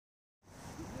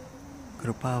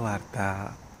కృపావార్త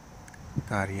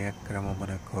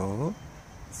కార్యక్రమమునకు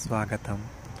స్వాగతం.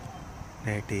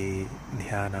 నేటి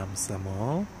ధ్యానాంశము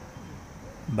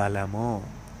బలము,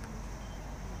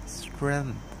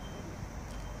 స్ట్రెంగ్త్.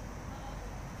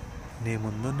 నీ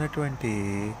ముందున్నటువంటి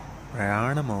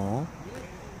ప్రయాణము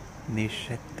నీ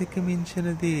శక్తికి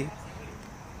మించినది.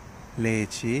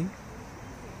 లేచి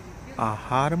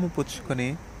ఆహారము పుచ్చుకొని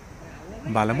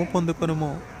బలము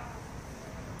పొందుకొనుము.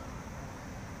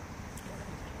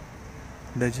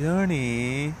 The journey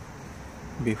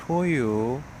before you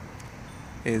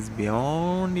is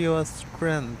beyond your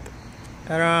strength.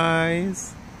 Arise,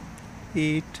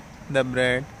 eat the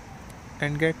bread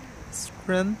and get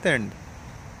strengthened.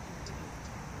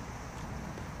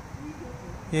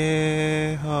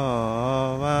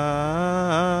 Yehova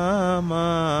ma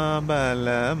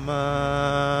balama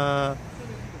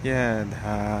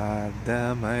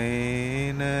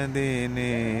యథార్థమైనది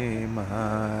నీ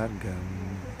మార్గం,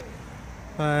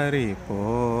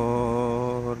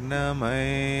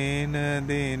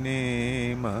 పరిపూర్ణమైనది నీ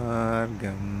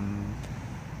మార్గం.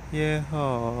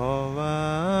 యెహోవా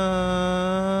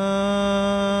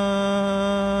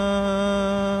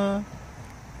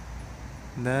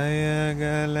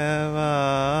దయగలవారిపై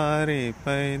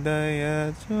దయ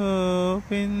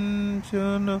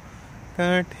చూపించును,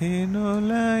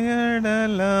 కఠినుల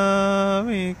ఎడల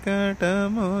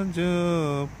వికటము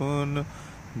చూపును.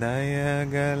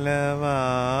 దయగలవారిపై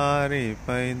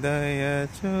దయ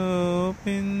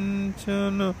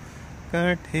చూపించును,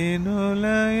 కఠినుల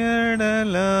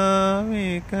ఎడల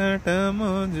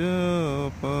వికటము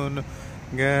చూపును.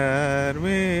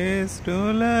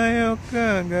 గర్విష్ఠుల యొక్క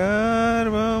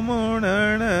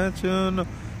గర్వమునణచును,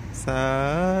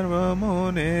 సర్వము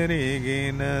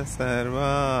నెరిగిన సర్వాధికారి,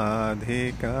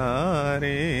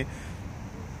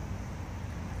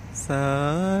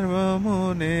 సర్వము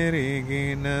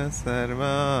నెరిగిన సర్వాధికారి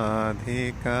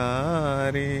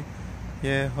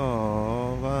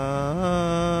యెహోవా.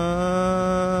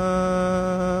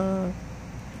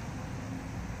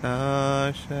 నా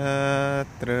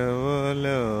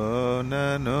శత్రువులు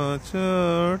నన్ను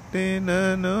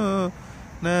చుట్టినను,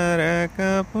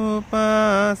 నరకపు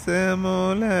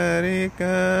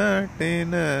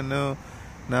పాశములరికట్టినను.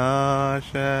 నా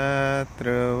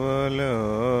శత్రువులు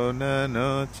నన్ను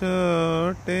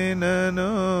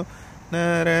చుట్టినను,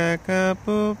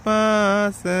 నరకపు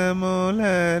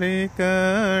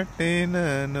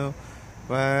పాశములరికట్టినను.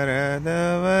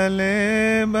 వరదవలే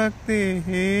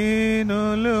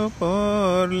భక్తిహీనులు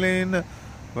పోర్లిన,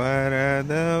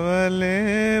 వరదవలే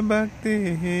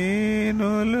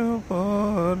భక్తిహీనులు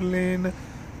పోర్లిన.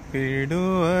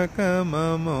 పిడువక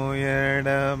మము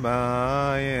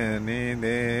ఎడబాయని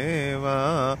దేవా,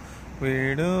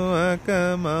 విడువక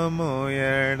మము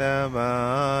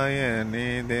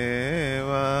ఎడబాయని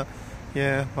దేవా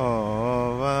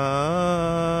యెహోవా.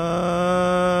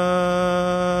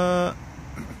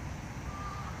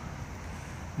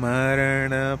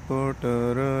 మరణ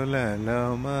పుటురులలో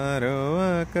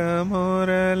మరువక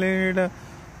మురళిడ,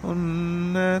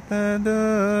 ఉన్నత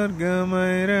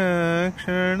దుర్గమై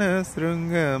రక్షణ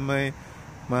శృంగమై.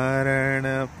 మరణ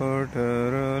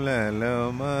పుటురులలో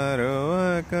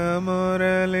మరువక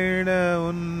మురళిడ,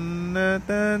 ఉన్నత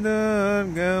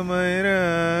దుర్గమై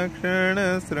రక్షణ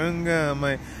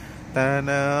శృంగమై. తన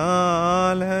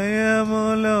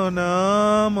ఆలయములో నా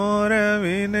మొర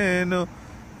వినెను,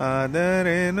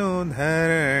 ఆదరెను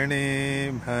ధరణి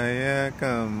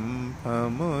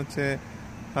భయకంపముచే.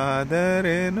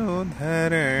 ఆదరెను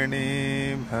ధరణి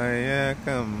భయకంపముచే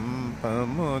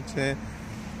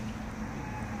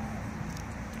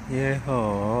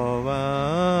యెహోవా.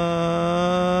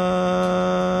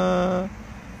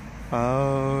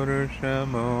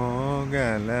 పౌరుషము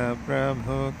గల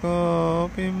ప్రభు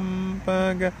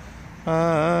కోపింపగ,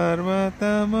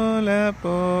 పర్వతముల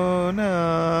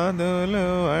పునాదులు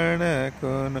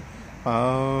వణకును.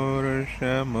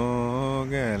 పౌరుషము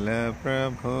గల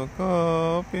ప్రభు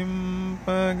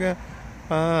కోపింపగ,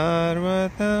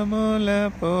 పర్వతముల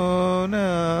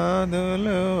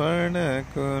పునాదులు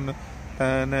వణకును.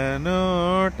 తన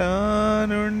నోట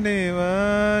నుండి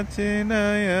వచ్చిన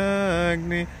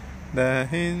అగ్ని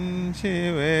దహించి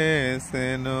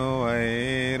వేసెను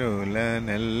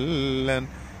వైరులనెల్లన్,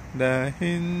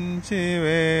 దహించి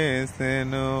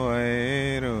వేసెను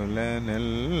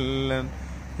వైరులనెల్లన్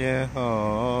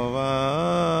యెహోవా.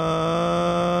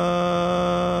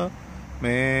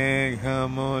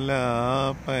 మేఘములపై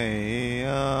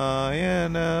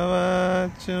ఆయన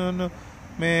వచ్చును,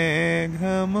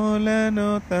 మేఘములను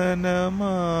తన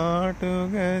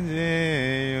మాటుగా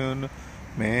చేయును.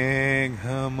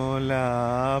 మేఘములపై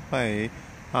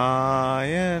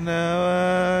ఆయన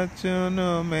వచ్చును,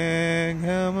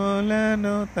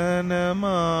 మేఘములను తన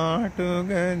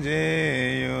మాటుగా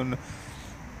చేయును.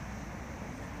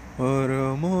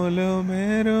 ఉరుములు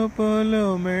మెరుపులు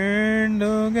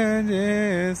మెండుగా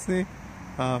చేసి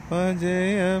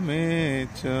అపజయమిచ్చును,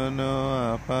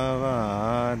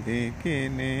 అపవాదికిని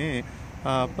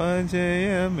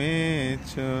అపజయమిచ్చును,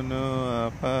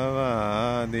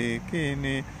 అపవాదికిని.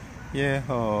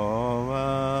 యెహోవా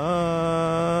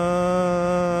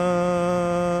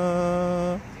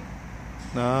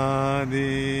నా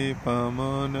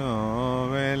దీపమును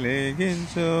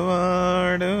వెలిగించువాడు,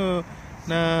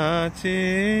 నా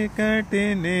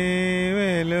చీకటిని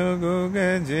వెలుగుగా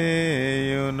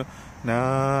చేయును. నా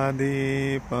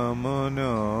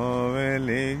దీపమును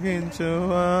వెలిగించువాడు,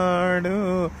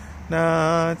 నా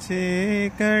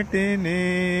చీకటిని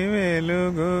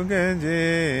వెలుగుగా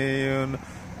చేయును.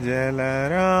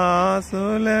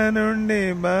 జలరాశుల నుండి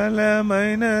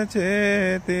బలమైన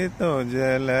చేతితో,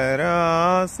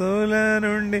 జలరాశుల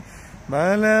నుండి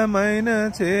బలమైన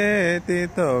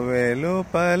చేతితో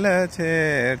వెలుపల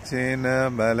చేర్చిన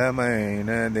బలమైన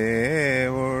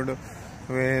దేవుడు,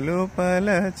 వెలుపల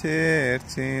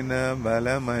చేర్చిన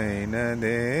బలమైన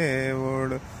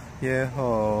దేవుడు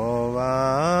యెహోవా.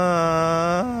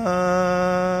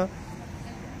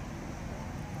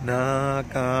 నా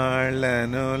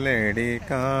కాళ్ళను లెడి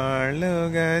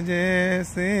కాళ్ళుగా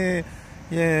చేసి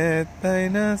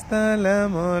ఎత్తైన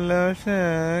స్థలములో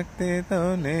శక్తితో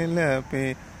నిలపి,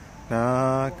 నా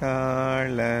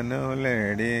కాళ్ళను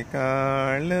లెడి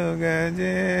కాళ్ళుగా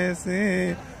చేసి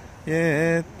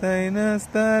ఎత్తైన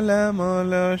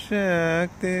స్థలములో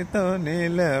శక్తితో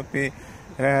నిలపి,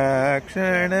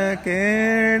 రక్షణ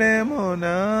కేడెము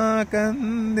నాకందించి,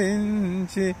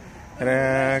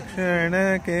 రక్షణ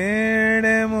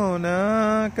కేడెము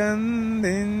నాకందించి,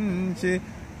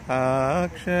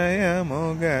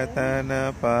 అక్షయముగా తన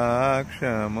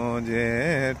పాక్షము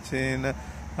చేర్చిన,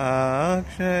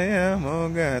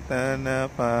 అక్షయముగా తన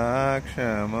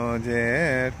పాక్షము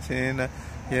చేర్చిన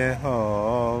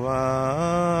యెహోవా.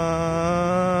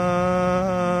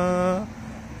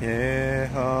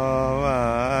 యెహోవా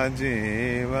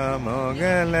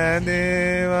జీవముగల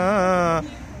దేవా,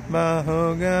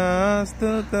 బహుగా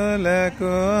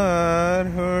స్తుతులకు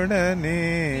అర్హుడ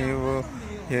నీవు.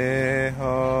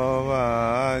 యెహోవా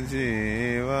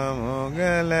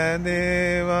జీవముగల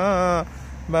దేవా,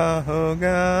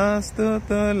 బహుగా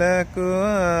స్తుతులకు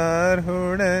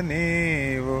అర్హుడ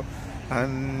నీవు.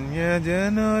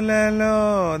 అన్యజనులలో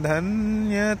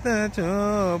ధన్యత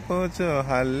చూపుచు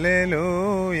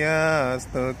హల్లెలూయా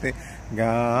స్తుతి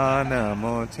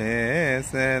గానము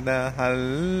చేసెద,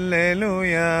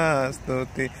 హల్లెలూయా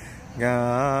స్తుతి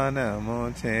గానము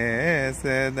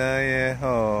చేసెద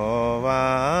యెహోవా.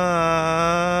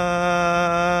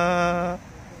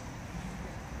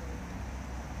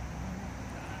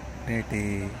 నేటి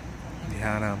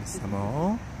ధ్యానాంశము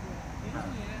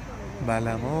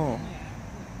బలము,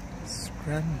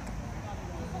 స్ట్రెంగ్త్.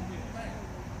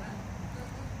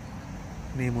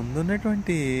 నీ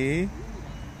ముందున్నటువంటి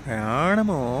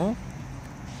ప్రయాణము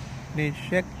నీ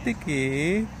శక్తికి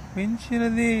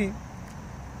మించినది.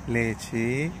 లేచి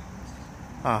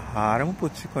ఆహారము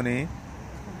పుచ్చుకొని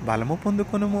బలము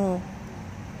పొందుకొనుము.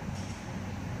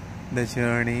 The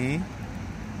journey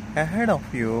ahead of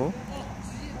you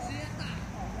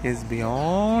is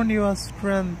beyond your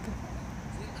strength.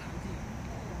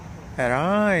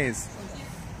 Arise,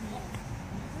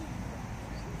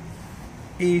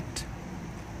 eat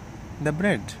the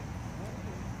bread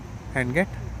and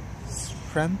get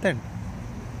strengthened.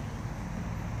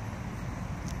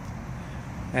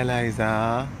 Eliza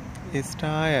is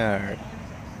tired.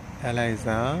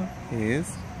 Eliza is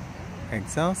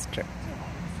exhausted.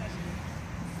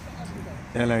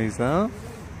 Eliza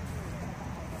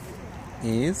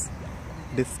is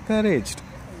discouraged.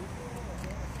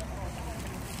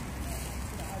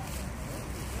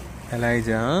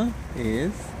 Elijah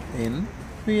is in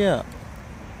fear.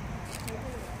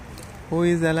 Who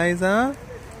is Elijah?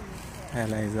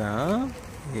 Elijah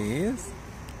is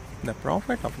the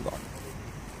prophet of God.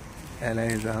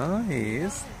 Elijah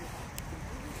is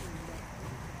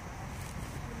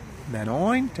the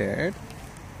anointed,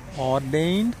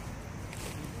 ordained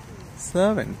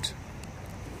servant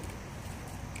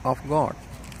of God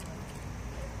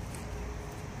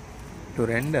to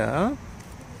render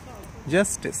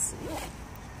justice,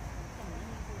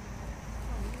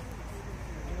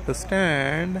 to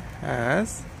stand as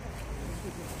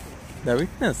the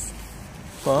witness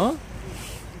for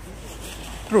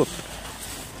truth.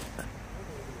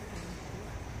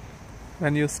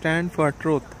 When you stand for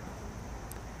truth,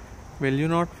 will you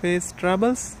not face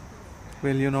troubles?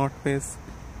 Will you not face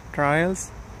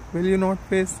trials? Will you not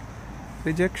face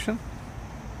rejection?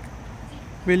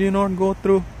 Will you not go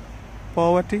through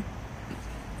poverty?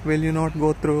 Will you not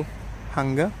go through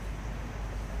hunger?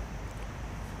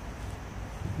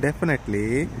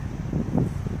 Definitely,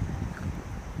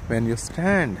 when you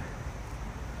stand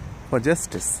for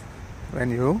justice,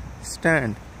 when you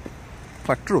stand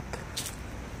for truth,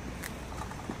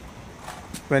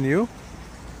 when you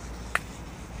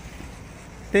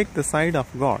take the side of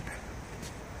God,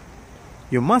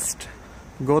 you must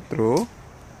go through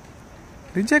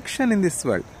rejection in this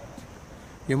world.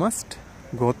 You must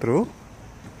go through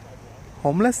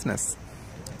homelessness.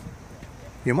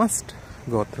 You must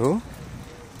go through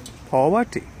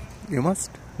poverty. You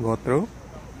must go through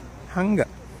hunger.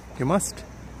 You must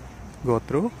go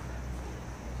through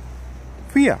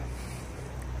fear,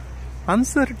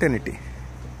 uncertainty,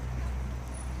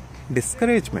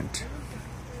 discouragement.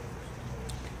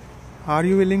 Are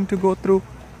you willing to go through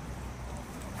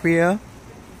fear,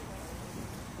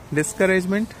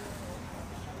 discouragement,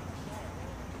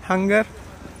 hunger,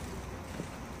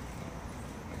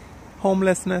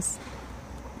 homelessness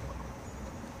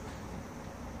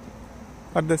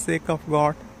for the sake of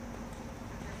God,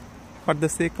 for the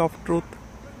sake of truth,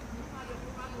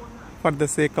 for the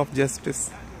sake of justice?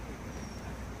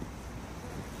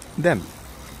 Then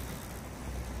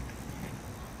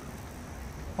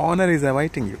honor is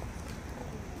awaiting you.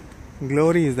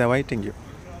 Glory is awaiting you.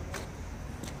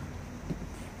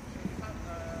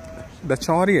 The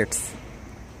chariots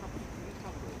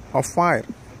of fire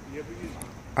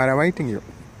are awaiting you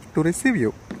to receive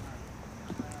you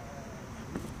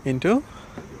into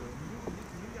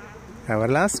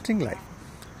everlasting life,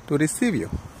 to receive you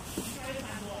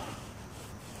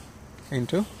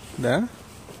into the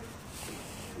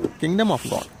kingdom of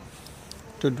God,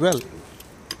 to dwell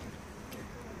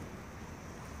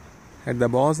at the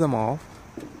bosom of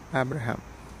Abraham.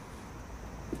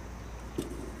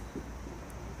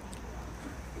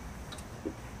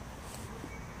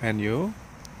 And you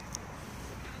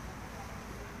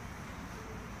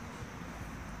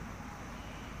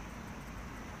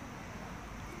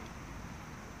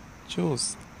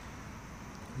choose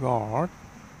God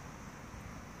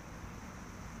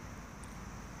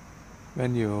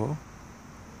when you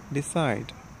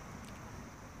decide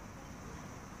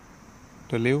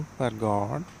to live for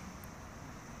God.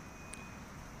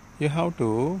 You have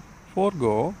to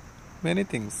forego many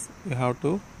things. You have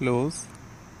to lose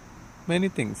many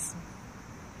things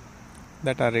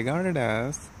that are regarded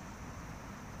as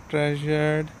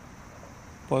treasured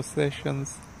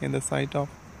possessions in the sight of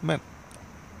men.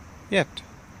 Yet,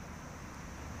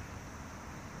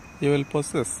 you will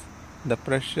possess the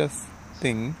precious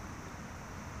thing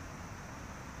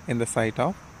in the sight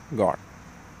of God.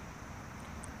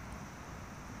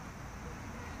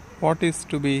 What is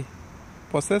to be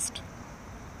possessed?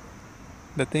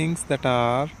 The things that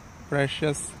are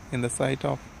precious in the sight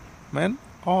of men,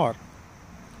 or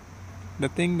the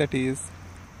thing that is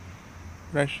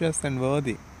precious and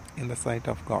worthy in the sight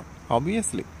of God?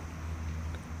 Obviously,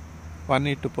 one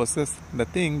needs to possess the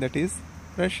thing that is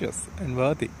precious and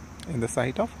worthy in the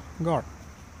sight of God.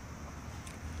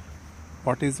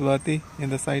 What is worthy in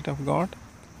the sight of God?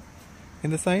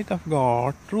 In the sight of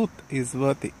God, truth is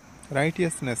worthy.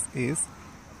 Righteousness is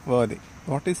worthy.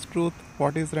 What is truth?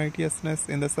 What is righteousness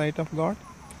in the sight of God?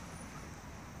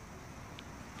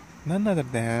 None other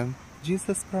than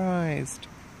Jesus Christ.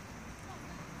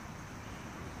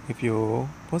 If you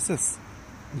possess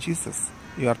Jesus,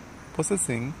 you are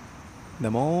possessing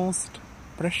the most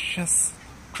precious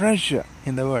treasure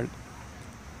in the world.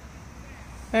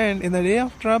 And in the day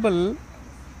of trouble,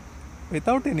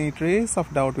 without any trace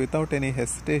of doubt, without any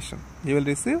hesitation, you will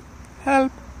receive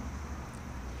help.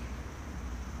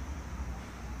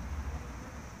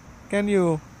 Can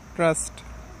you trust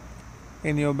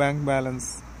in your bank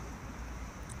balance?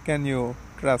 Can you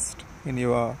trust in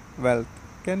your wealth?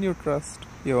 Can you trust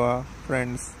your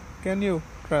friends? Can you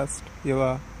trust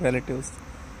your relatives?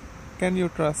 Can you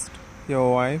trust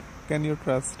your wife? Can you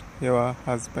trust your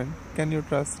husband? Can you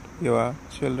trust your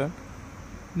children?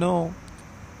 No.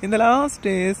 In the last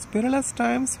days, perilous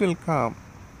times will come.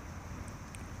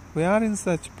 We are in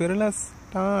such perilous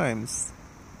times.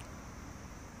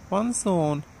 One's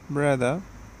own brother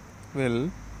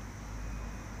will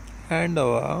hand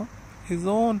over his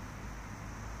own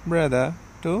brother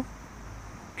to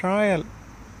trial,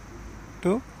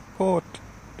 to court,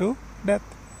 to death.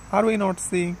 Are we not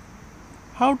seeing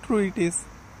how true it is?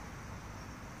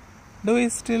 Do we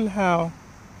still have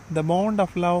the bond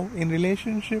of love in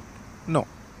relationship? No.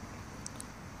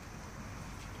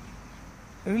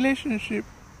 Relationship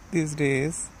these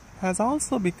days has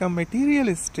also become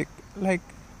materialistic like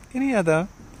any other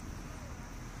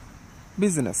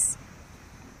business.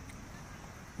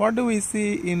 What do we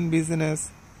see in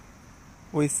business?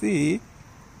 We see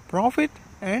profit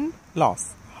and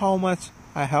loss. How much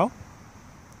I have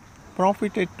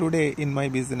profited today in my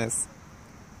business.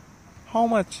 How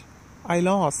much I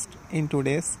lost in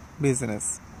today's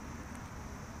business.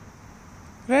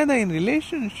 Rather, in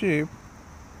relationship,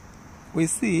 we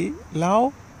see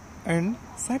love and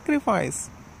sacrifice.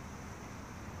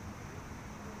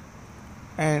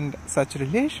 And such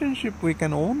relationship we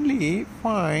can only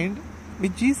find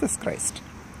with Jesus Christ.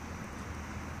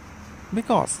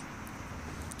 Because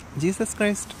Jesus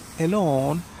Christ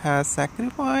alone has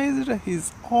sacrificed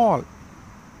his all,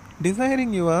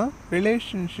 desiring your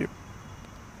relationship,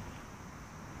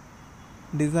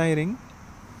 desiring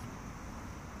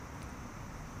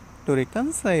to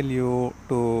reconcile you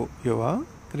to your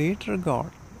Creator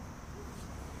God.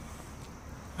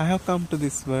 I have come to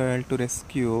this world to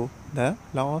rescue the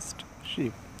lost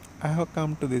sheep. I have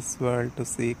come to this world to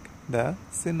seek the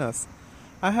sinners.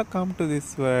 I have come to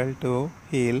this world to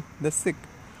heal the sick.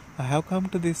 I have come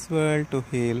to this world to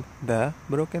heal the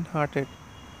broken-hearted.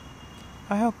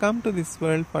 I have come to this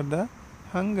world for the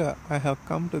hunger. I have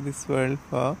come to this world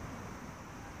for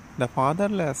the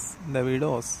fatherless, the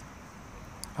widows.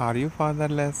 Are you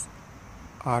fatherless?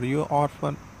 Are you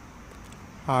orphan?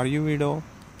 Are you widow?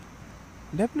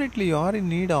 Definitely you are in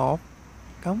need of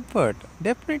comfort.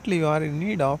 Definitely you are in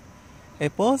need of a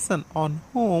person on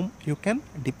whom you can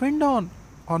depend on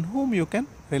whom you can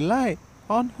rely,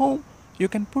 on whom you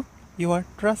can put your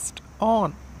trust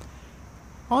on.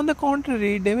 On the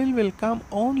contrary, devil will come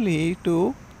only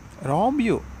to rob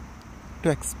you, to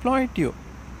exploit you.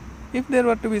 If there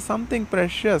were to be something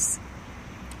precious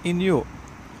in you,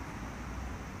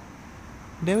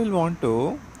 devil want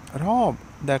to rob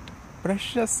that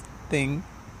precious thing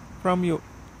from you.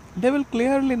 Devil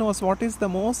clearly knows what is the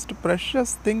most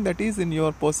precious thing that is in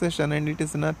your possession, and it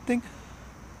is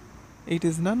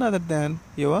none other than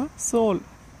your soul,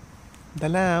 the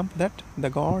lamp that the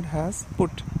God has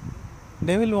put.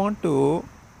 Devil want to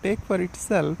take for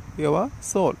itself your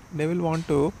soul. Devil want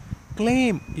to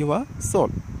claim your soul.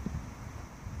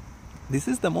 This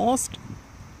is the most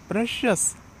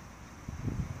precious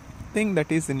thing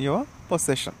that is in your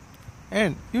possession,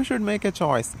 and you should make a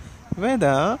choice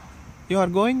whether you are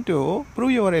going to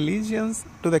prove your allegiance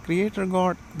to the Creator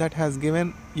God that has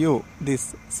given you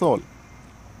this soul,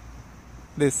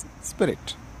 this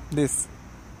spirit, this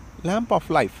lamp of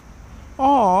life,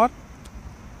 or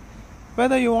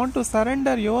whether you want to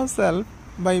surrender yourself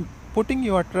by putting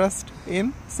your trust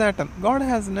in Satan. God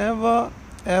has never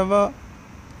ever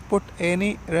put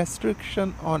any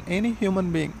restriction on any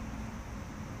human being.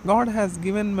 God has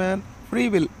given man free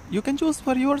will. You can choose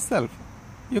for yourself.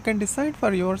 You can decide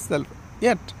for yourself.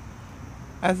 Yet,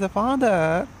 as a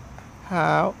father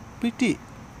have pity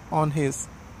on his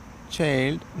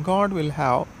child, God will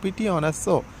have pity on us.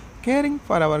 So, caring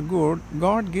for our good,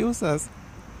 God gives us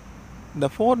the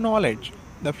foreknowledge,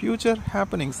 the future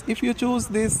happenings. If you choose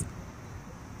this,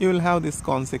 you will have these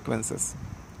consequences.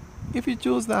 If you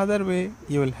choose the other way,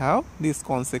 you will have these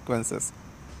consequences.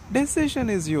 Decision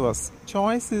is yours.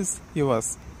 Choice is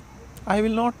yours. I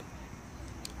will not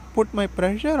put my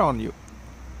pressure on you.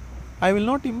 I will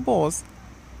not impose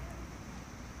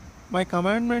my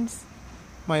commandments,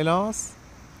 my laws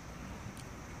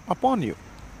upon you.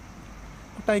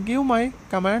 But I give my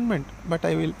commandment, but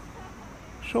I will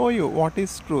show you what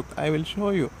is truth. I will show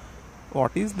you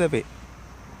what is the way.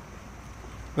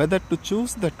 Whether to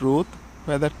choose the truth,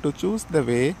 whether to choose the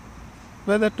way,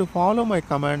 whether to follow my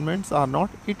commandments or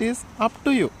not, it is up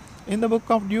to you. In the book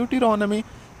of Deuteronomy,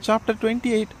 chapter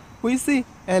 28, we see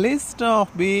a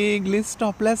big list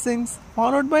of blessings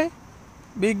followed by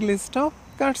big list of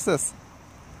curses.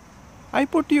 I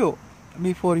put you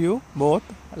before you both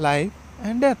life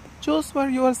and death. Choose for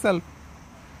yourself.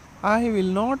 I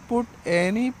will not put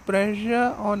any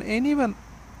pressure on anyone.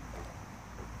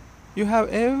 You have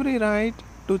every right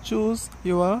to choose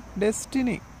your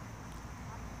destiny.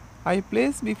 I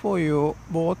place before you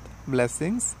both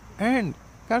blessings and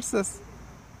curses.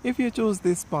 If you choose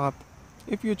this path,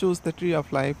 if you choose the tree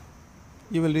of life,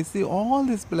 you will receive all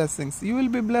these blessings. You will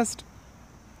be blessed.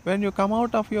 When you come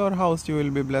out of your house, you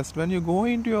will be blessed. When you go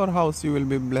into your house, you will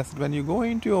be blessed. When you go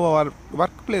into your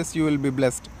workplace, you will be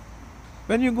blessed.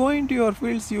 When you go into your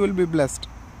fields, you will be blessed.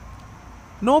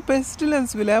 No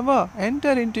pestilence will ever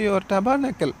enter into your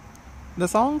tabernacle. The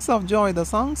songs of joy, the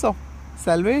songs of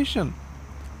salvation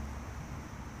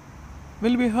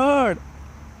will be heard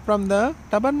from the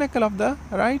tabernacle of the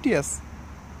righteous.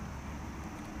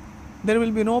 There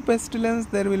will be no pestilence,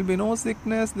 there will be no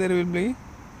sickness, there will be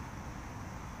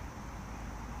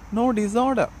no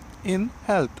disorder in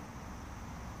health.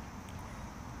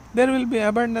 There will be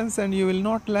abundance and you will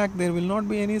not lack. There will not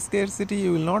be any scarcity.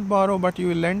 You will not borrow, but you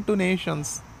will lend to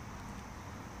nations.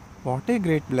 What a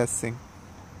great blessing.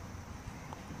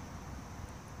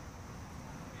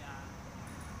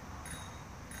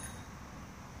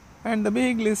 And the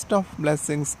big list of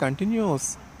blessings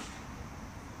continues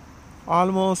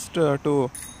almost to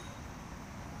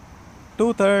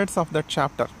 2/3 of that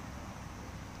chapter.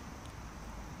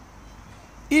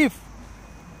 If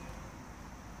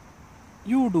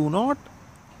you do not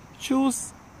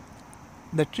choose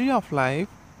the tree of life,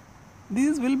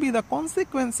 these will be the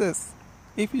consequences.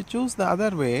 If you choose the other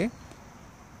way,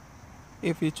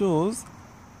 if you choose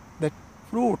the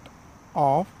fruit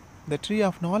of the tree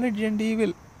of knowledge and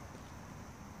evil,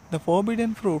 the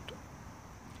forbidden fruit,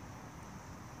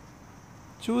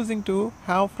 choosing to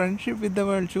have friendship with the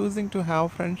world, choosing to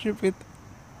have friendship with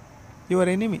your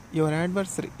enemy, your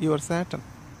adversary, your Satan,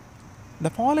 the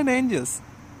fallen angels,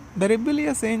 the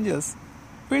rebellious angels,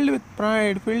 filled with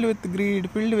pride, filled with greed,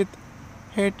 filled with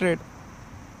hatred.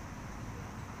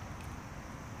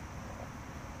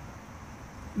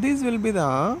 These will be the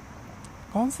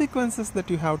consequences that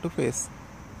you have to face.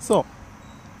 So,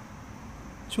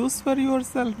 choose for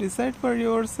yourself, decide for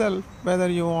yourself whether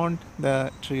you want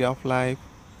the tree of life,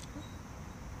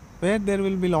 where there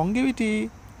will be longevity,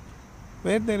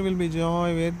 where there will be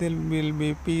joy, where there will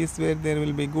be peace, where there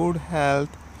will be good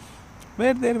health,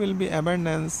 where there will be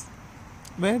abundance,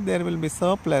 where there will be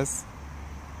surplus,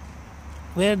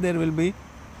 where there will be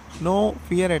no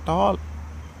fear at all.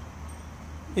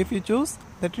 If you choose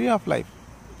the tree of life.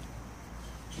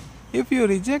 If you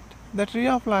reject the tree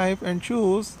of life and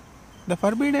choose the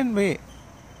forbidden way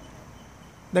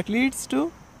that leads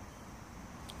to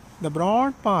the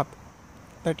broad path,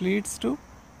 that leads to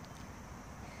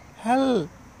hell,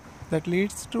 that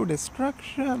leads to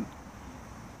destruction,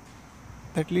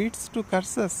 that leads to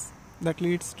curses, that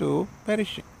leads to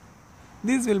perishing.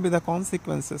 These will be the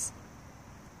consequences.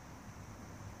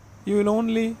 You will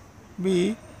only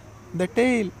be the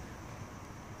tail.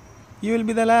 You will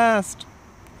be the last.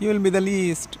 You will be the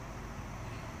least.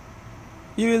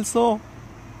 You will sow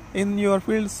in your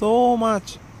field so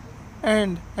much,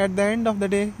 and at the end of the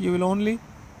day, you will only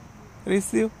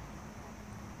receive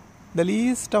the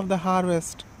least of the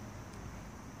harvest.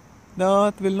 The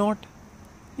earth will not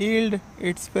yield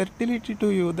its fertility to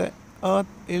you. The earth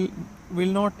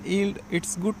will not yield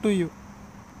its good to you.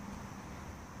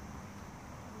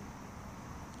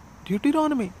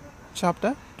 Deuteronomy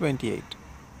chapter 28.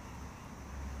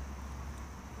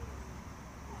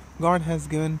 God has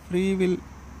given free will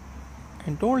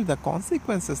and told the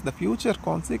consequences, the future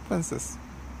consequences.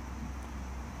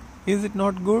 Is it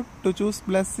not good to choose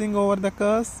blessing over the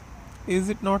curse? Is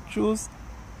it not choose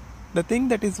the thing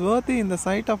that is worthy in the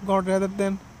sight of God rather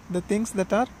than the things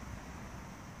that are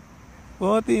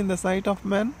worthy in the sight of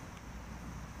men,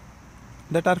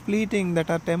 that are fleeting,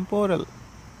 that are temporal,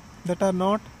 that are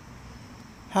not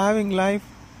having life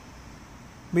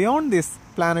beyond this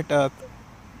planet Earth?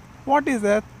 What is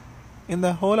Earth in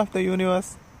the whole of the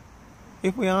universe?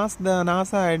 If we ask the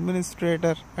NASA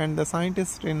administrator and the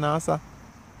scientists in NASA,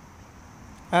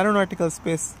 aeronautical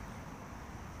space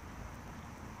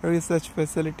research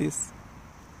facilities,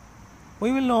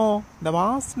 we will know the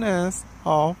vastness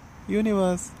of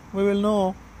universe. We will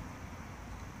know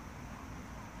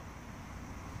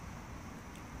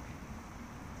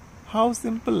how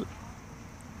simple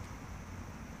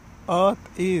Earth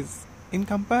is in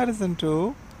comparison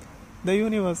to the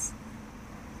universe.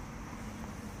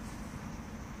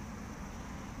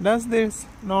 Does this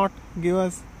not give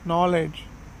us knowledge?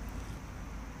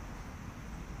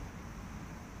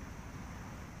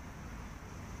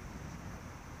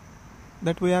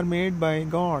 That we are made by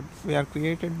God, we are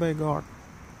created by God.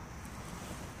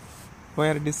 We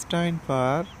are destined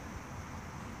for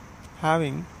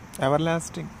having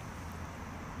everlasting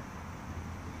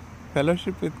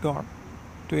fellowship with God,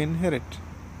 to inherit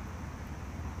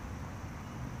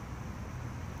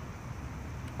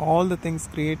all the things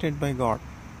created by God.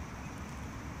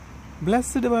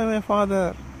 Blessed by my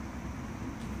Father,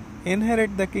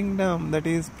 inherit the kingdom that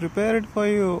is prepared for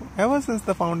you ever since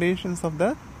the foundations of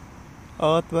the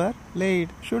earth were laid.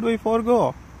 Should we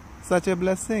forego such a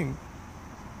blessing,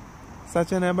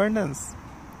 such an abundance,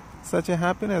 such a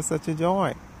happiness, such a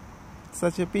joy,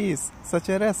 such a peace, such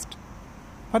a rest?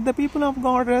 But the people of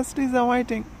God, rest is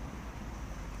awaiting.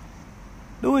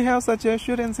 Do we have such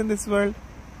assurance in this world?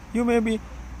 You may be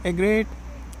a great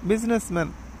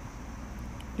businessman.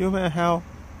 You may have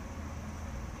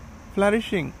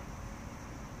flourishing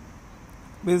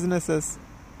businesses.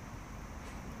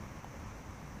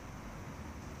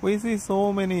 We see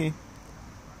so many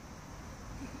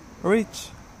rich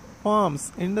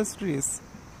farms, industries,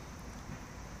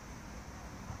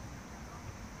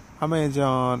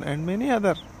 Amazon and many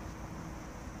other.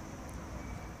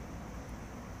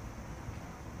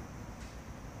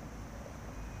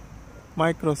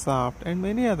 Microsoft and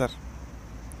many other.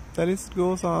 The list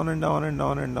goes on and on and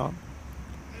on and on.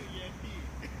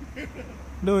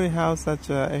 Do we have such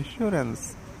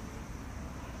assurance?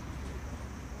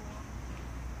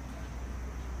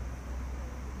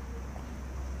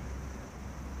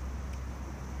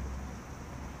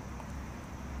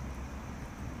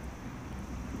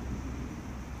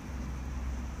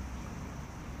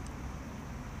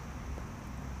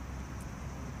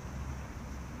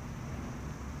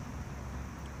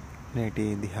 నేటి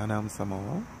ధ్యానాంశము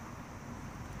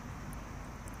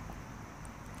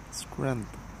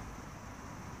strength,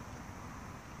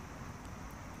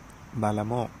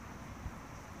 బలము.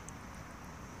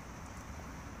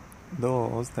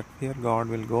 Those that fear God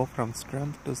will go from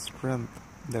strength to strength.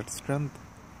 That strength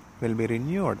will be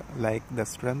renewed like the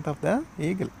strength of the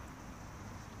eagle.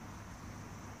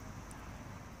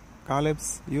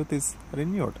 Caleb's youth is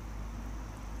renewed.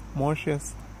 Moshe's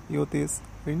youth is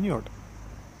renewed.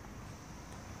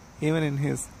 Even in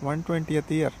his 120th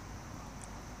year,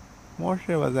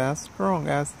 Moshe was as strong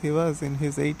as he was in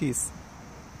his 80s.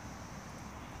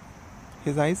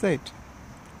 His eyesight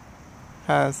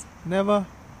has never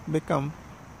become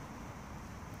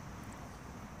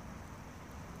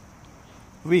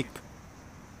weak.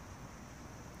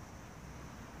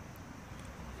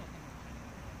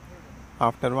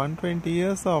 After 120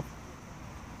 years of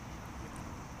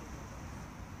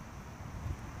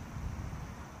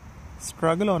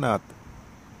struggle on earth,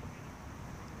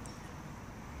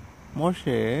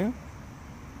 Moshe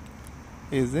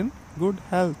is in good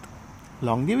health,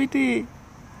 longevity,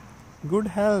 good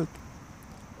health,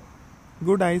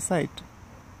 good eyesight.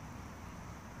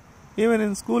 Even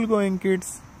in school going kids,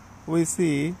 we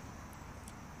see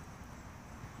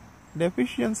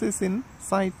deficiencies in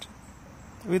sight,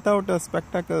 without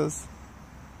spectacles,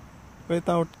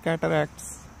 without cataracts,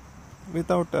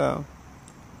 without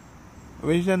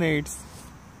vision aids.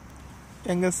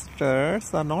 Youngsters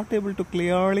are not able to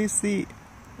clearly see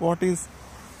what is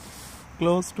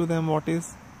close to them, what is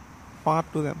far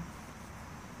to them.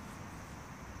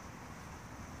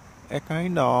 A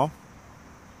kind of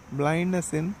blindness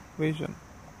in vision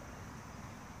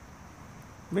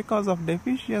because of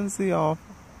deficiency of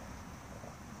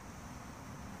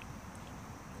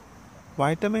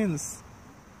vitamins,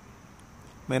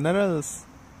 minerals,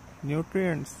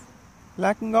 nutrients,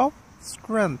 lacking of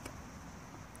strength.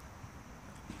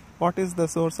 What is the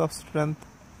source of strength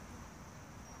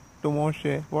to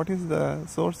Moshe? What is the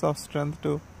source of strength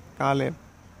to Caleb?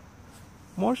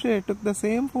 Moshe took the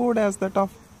same food as that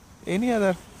of any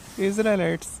other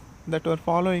Israelites that were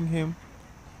following him.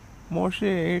 Moshe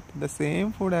ate the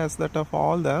same food as that of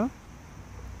all the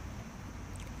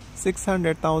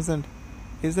 600,000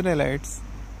 Israelites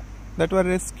that were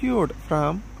rescued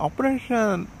from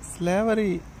oppression,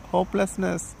 slavery,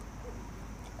 hopelessness,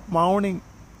 mourning,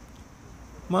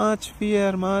 much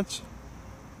fear, much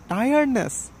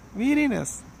tiredness,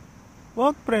 weariness,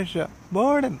 work pressure,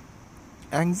 burden,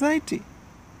 anxiety,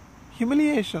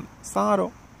 humiliation,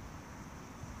 sorrow,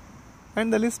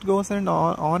 and the list goes and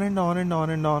on and on and on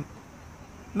and on.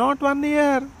 Not 1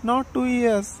 year, not 2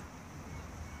 years.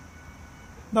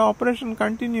 The oppression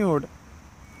continued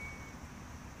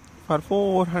for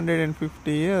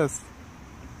 450 years.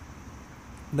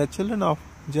 The children of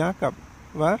Jacob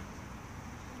were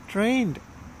trained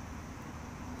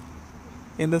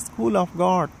in the school of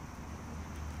God.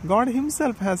 God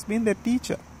Himself has been their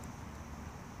teacher.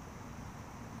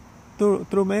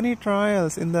 Through many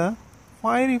trials, in the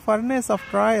fiery furnace of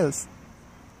trials,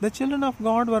 the children of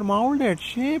God were molded,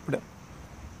 shaped.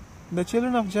 The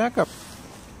children of Jacob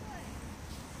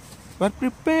were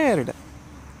prepared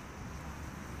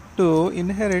to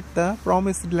inherit the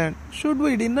promised land. Should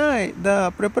we deny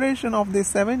the preparation of the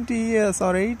 70 years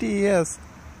or 80 years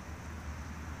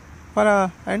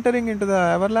for entering into the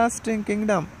everlasting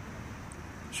kingdom?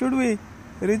 Should we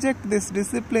reject this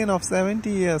discipline of 70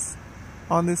 years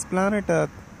on this planet Earth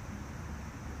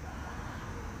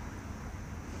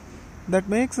that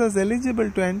makes us eligible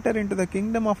to enter into the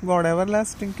kingdom of God,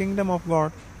 everlasting kingdom of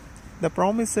God, the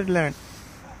promised land,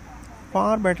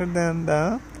 far better than the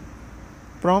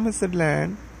promised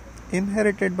land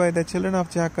inherited by the children of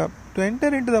Jacob? To enter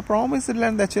into the promised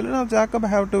land, the children of Jacob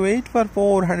have to wait for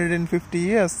 450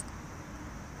 years.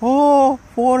 Oh,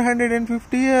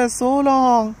 450 years, so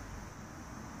long.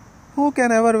 Who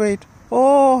can ever wait?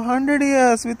 Oh, 100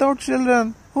 years without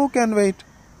children. Who can wait?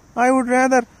 I would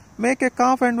rather make a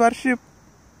calf and worship.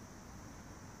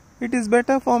 It is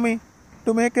better for me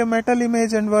to make a metal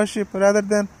image and worship rather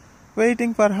than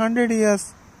waiting for 100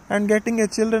 years and getting a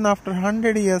children after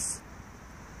 100 years.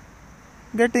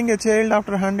 Getting a child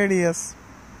after 100 years.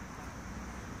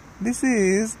 This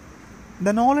is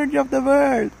the knowledge of the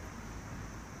world.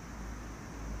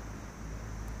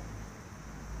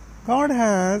 God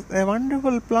has a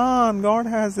wonderful plan. God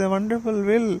has a wonderful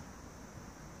will.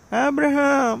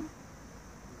 Abraham,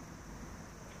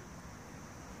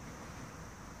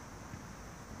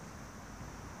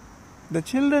 the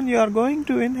children you are going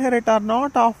to inherit are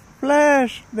not of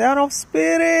flesh, they are of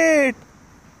spirit.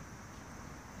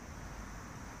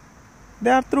 They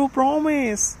are through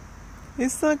promise.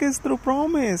 Isaac is through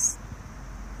promise.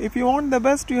 If you want the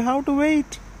best, you have to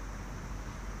wait.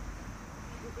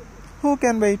 Who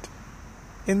can wait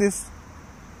in this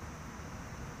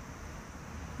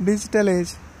digital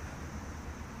age?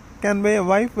 Can a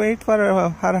wife wait for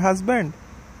her husband?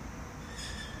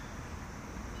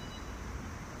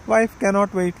 Wife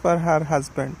cannot wait for her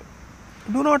husband.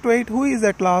 Do not wait. Who is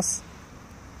at loss?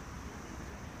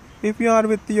 If you are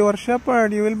with your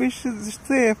shepherd, you will be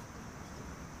safe.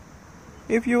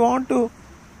 If you want to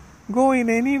go in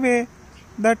any way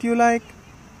that you like,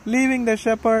 leaving the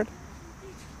shepherd,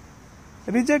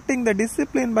 rejecting the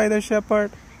discipline by the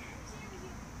shepherd,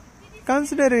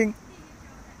 considering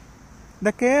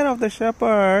the care of the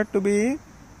shepherd to be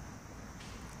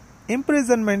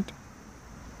imprisonment,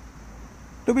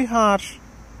 to be harsh,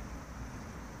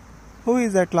 who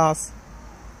is at loss?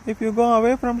 If you go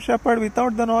away from shepherd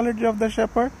without the knowledge of the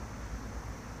shepherd,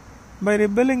 by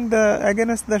rebelling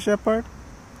against the shepherd,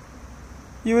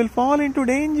 you will fall into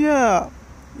danger.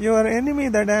 Your enemy,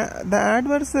 the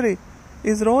adversary,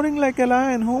 is roaring like a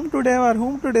lion, whom to devour,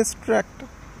 whom to distract.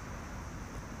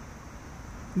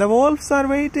 The wolves are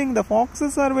waiting, the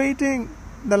foxes are waiting,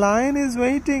 the lion is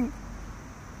waiting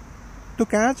to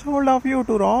catch hold of you,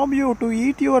 to rob you, to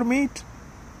eat your meat,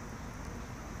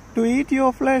 to eat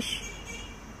your flesh.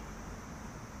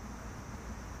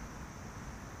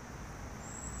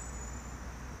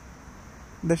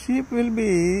 The sheep will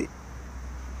be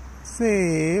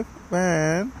safe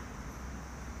when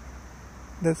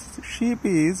the sheep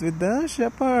is with the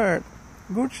shepherd.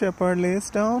 Good shepherd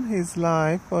lays down his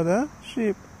life for the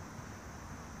sheep.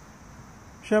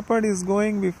 Shepherd is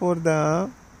going before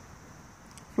the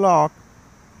flock.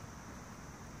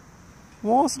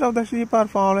 Most of the sheep are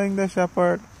following the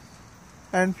shepherd,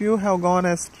 and few have gone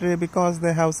astray because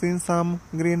they have seen some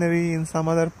greenery in some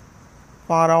other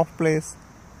far off place,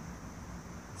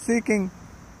 seeking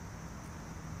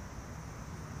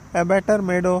a better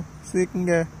meadow, seeking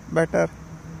a better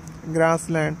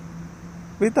grassland.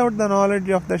 Without the knowledge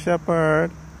of the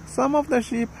shepherd, some of the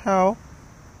sheep have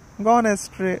gone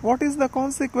astray. What is the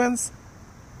consequence?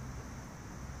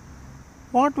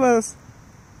 What was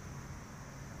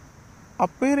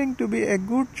appearing to be a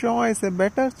good choice, a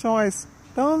better choice,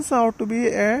 turns out to be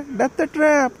a death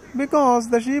trap, because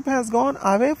the sheep has gone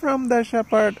away from the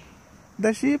shepherd.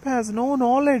 The sheep has no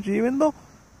knowledge. Even though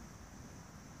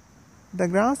the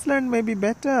grassland may be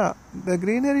better, the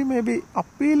greenery may be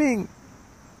appealing,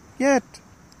 yet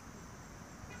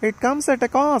it comes at a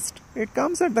cost. It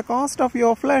comes at the cost of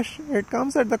your flesh. It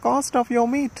comes at the cost of your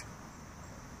meat.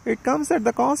 It comes at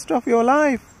the cost of your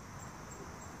life.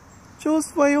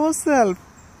 Choose for yourself.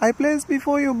 I place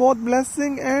before you both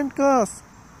blessing and curse.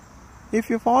 If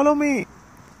you follow me,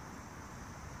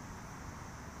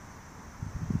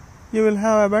 you will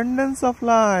have abundance of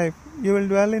life. You will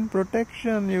dwell in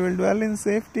protection. You will dwell in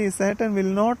safety. Satan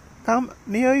will not come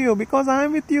near you because I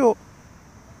am with you.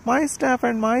 My staff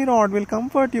and my rod will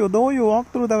comfort you. Though you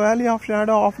walk through the valley of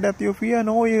shadow of death, you fear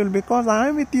no evil because I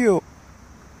am with you.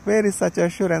 Where is such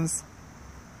assurance?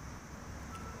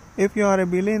 If you are a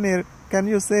billionaire, can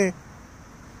you say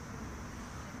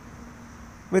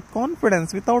with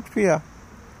confidence, without fear,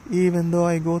 even though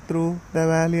I go through the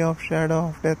valley of shadow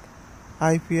of death,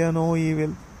 I fear no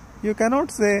evil? You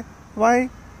cannot say. Why?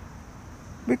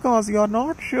 Because you are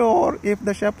not sure if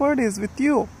the shepherd is with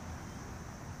you.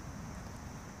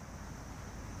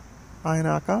 ఆయన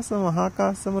ఆకాశ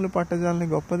మహాకాశములు పట్టజాలని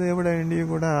గొప్ప దేవుడైండి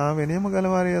కూడా వినయము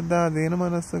గలవారి యొద్ద దీన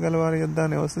మనస్సు గలవారి యొద్ద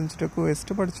నివసించుటకు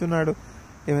ఇష్టపడుచున్నాడు.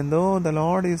 Even though the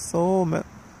Lord is so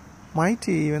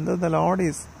mighty, even though the Lord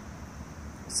is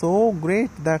so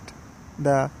great that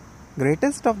the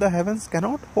greatest of the heavens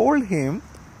cannot hold him,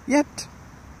 yet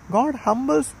God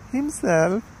humbles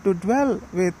himself to dwell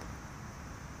with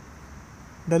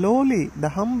the lowly, the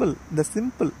humble, the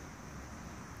simple,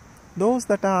 those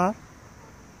that are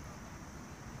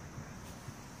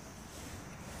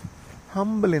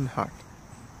humble in heart,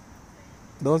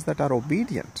 those that are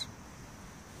obedient.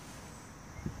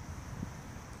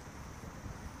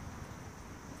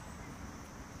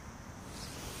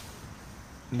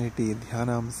 Niti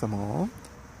dhyanam samo,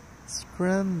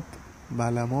 strength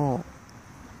balamo.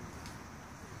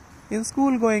 In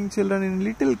school going children, in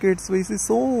little kids, we see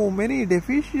so many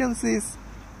deficiencies.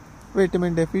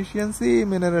 Vitamin deficiency,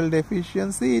 mineral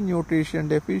deficiency, nutrition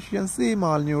deficiency,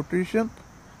 malnutrition.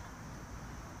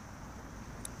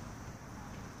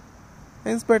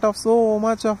 In spite of so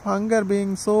much of hunger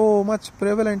being so much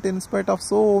prevalent, in spite of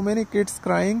so many kids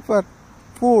crying for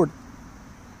food,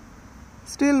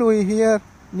 still we hear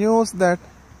news that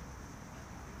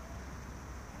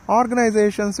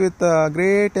organizations with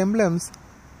great emblems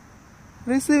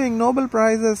receiving Nobel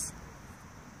Prizes.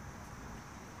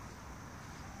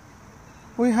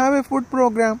 We have a food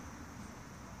program,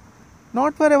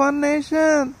 not for one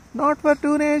nation, not for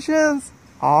two nations.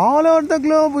 All over the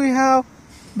globe we have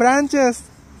branches,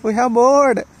 we have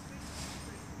board.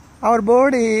 Our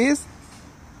board is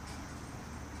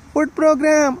food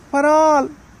program for all.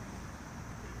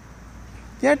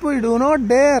 Yet we do not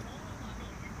dare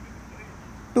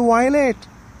to violate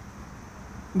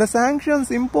the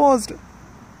sanctions imposed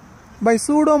by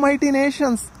pseudo-mighty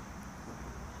nations.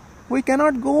 We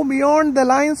cannot go beyond the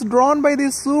lines drawn by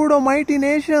these pseudo-mighty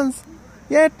nations.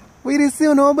 Yet we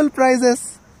receive Nobel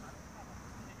Prizes.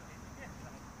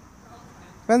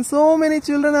 When so many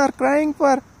children are crying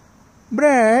for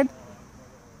bread,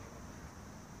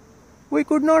 we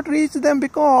could not reach them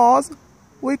because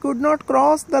we could not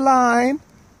cross the line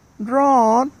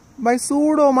drawn by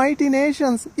pseudo-mighty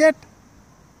nations. Yet,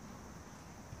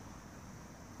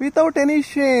 without any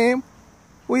shame,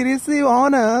 we receive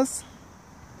honors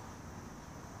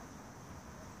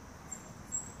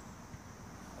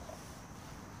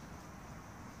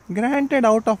granted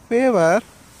out of favor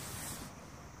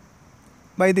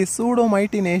by the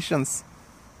pseudo-mighty nations.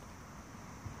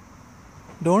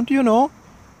 Don't you know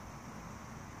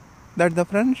that the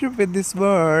friendship with this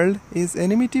world is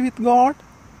enmity with God?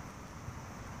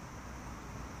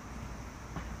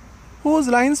 Whose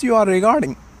lines you are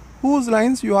regarding? Whose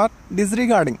lines you are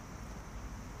disregarding?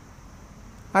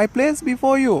 I place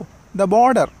before you the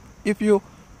border. If you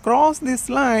cross this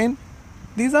line,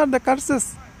 these are the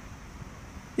curses.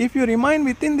 If you remain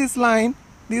within this line,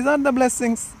 these are the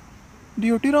blessings.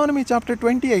 Deuteronomy chapter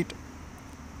 28.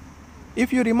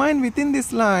 If you remain within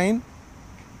this line,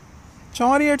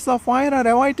 chariots of fire are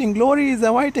awaiting, glory is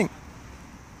awaiting,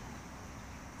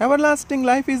 everlasting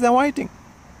life is awaiting,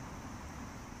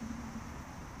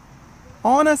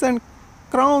 honors and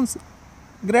crowns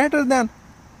greater than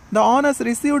the honors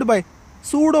received by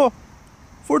pseudo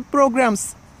food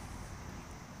programs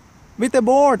with a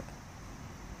board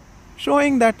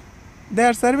showing that they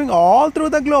are serving all through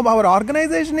the globe. Our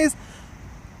organization is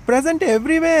present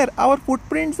everywhere. Our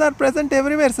footprints are present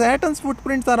everywhere. Satan's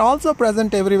footprints are also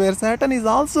present everywhere. Satan is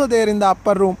also there in the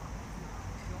upper room.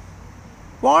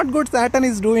 What good Satan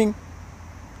is doing?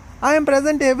 I am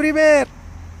present everywhere.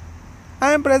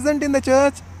 I am present in the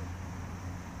church.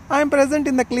 I am present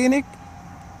in the clinic.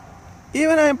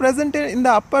 Even I am present in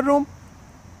the upper room.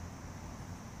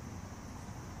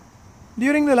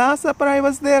 During the Last Supper I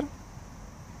was there.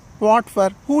 What for?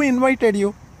 Who invited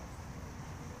you?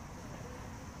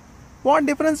 What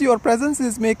difference your presence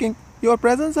is making? Your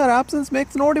presence or absence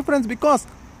makes no difference because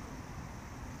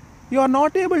you are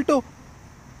not able to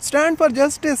stand for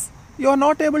justice. You are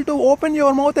not able to open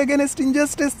your mouth against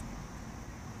injustice.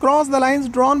 Cross the lines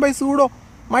drawn by pseudo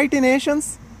mighty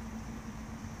nations.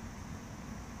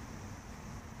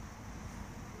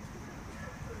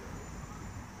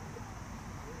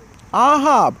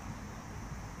 Ahab,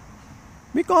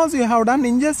 because you have done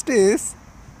injustice,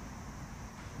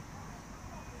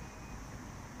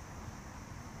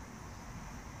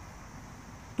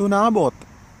 to Naboth,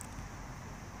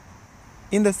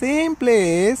 in the same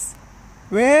place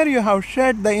where you have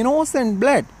shed the innocent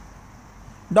blood,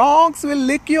 dogs will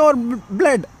lick your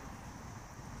blood.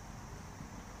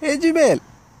 Jezebel,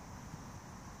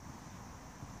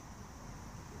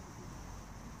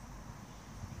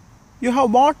 you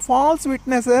have bought false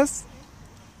witnesses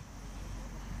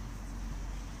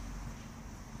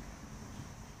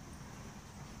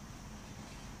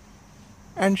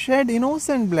and shed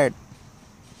innocent blood.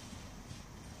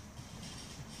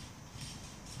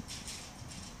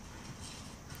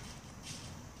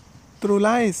 Through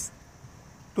lies,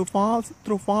 through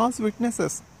false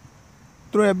witnesses,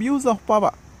 through abuse of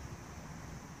power.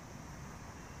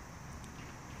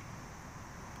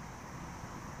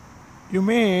 You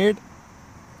made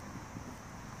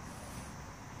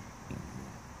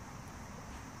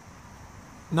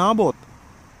Naboth,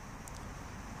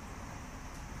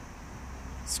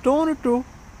 stoned to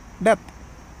death.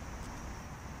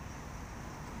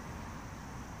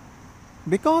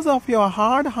 Because of your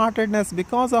hard-heartedness,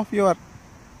 because of your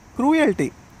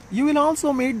cruelty, you will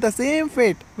also meet the same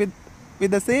fate with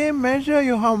the same measure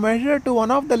you have measured to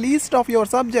one of the least of your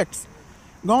subjects.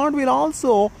 God will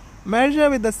also measure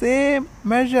with the same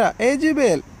measure.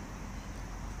 Jezebel,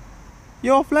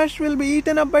 your flesh will be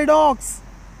eaten up by dogs.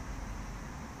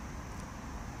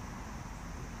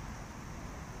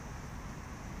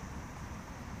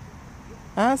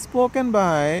 As spoken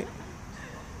by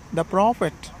the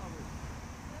prophet,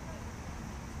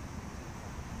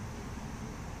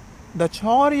 the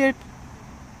chariot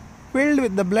filled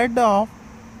with the blood of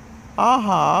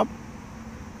Ahab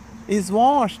is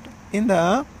washed in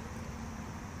the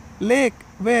lake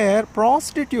where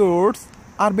prostitutes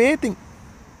are bathing.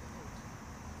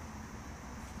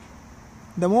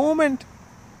 The moment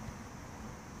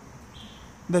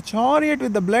the chariot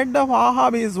with the blood of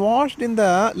Ahab is washed in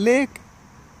the lake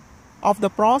of the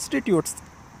prostitutes,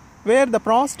 where the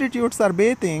prostitutes are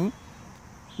bathing,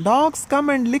 dogs come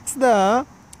and licks the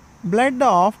blood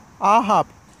of Ahab.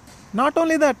 Not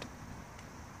only that,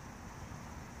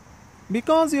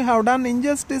 because you have done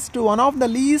injustice to one of the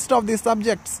least of these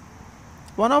subjects,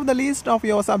 one of the least of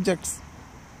your subjects,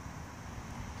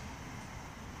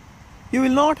 you will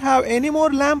not have any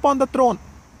more lamp on the throne.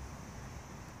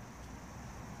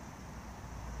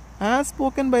 As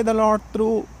spoken by the Lord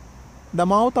through the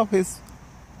mouth of his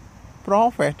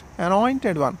prophet,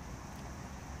 anointed one,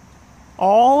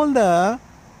 all the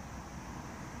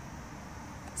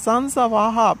sons of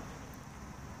Ahab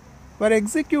were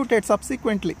executed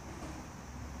subsequently.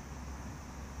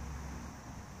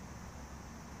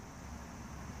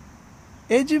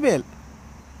 Jezebel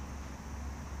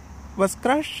was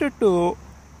crushed to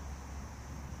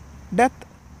death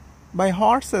by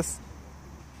horses,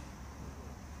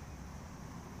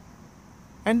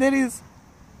 and there is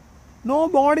no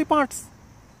body parts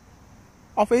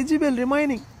of Jezebel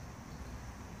remaining.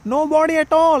 No body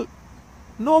at all.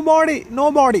 No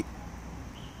body.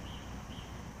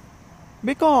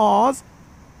 Because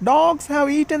dogs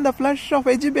have eaten the flesh of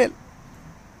Jezebel.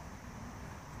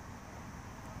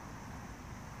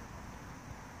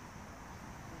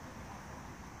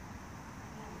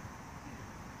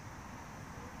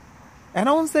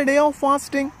 Announce the day of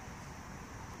fasting.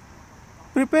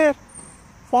 Prepare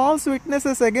false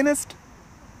witnesses against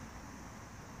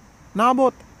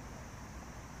Naboth.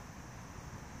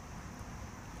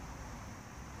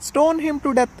 Stone him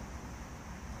to death.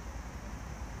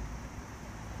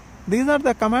 These are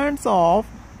the commands of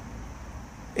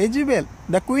Jezebel,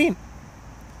 the queen.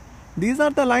 These are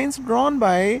the lines drawn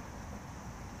by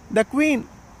the queen.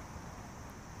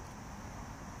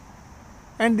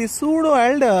 And the pseudo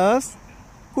elders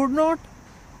could not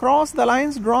cross the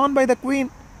lines drawn by the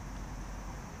queen.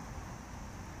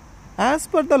 As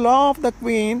per the law of the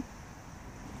queen,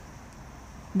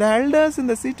 the elders in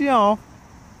the city of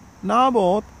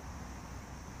Naboth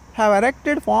have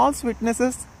erected false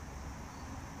witnesses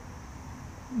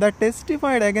that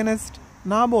testified against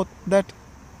Naboth, that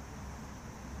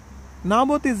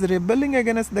Naboth is rebelling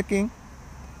against the king.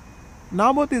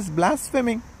 Naboth is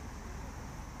blaspheming,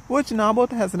 which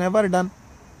Naboth has never done.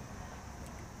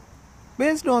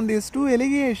 Based on these two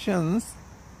allegations,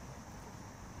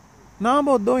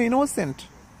 Naboth, though innocent,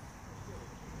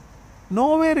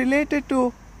 nowhere related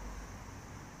to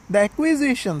the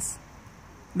accusations,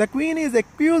 the queen is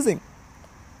accusing.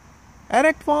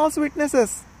 Erect false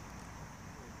witnesses.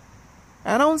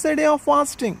 Announce a day of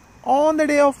fasting. On the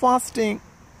day of fasting,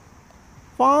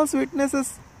 false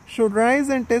witnesses should rise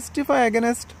and testify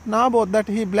against Naboth that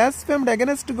he blasphemed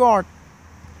against God,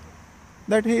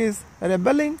 that he is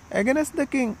rebelling against the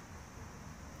king.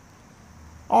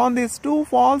 On these two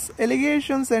false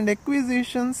allegations and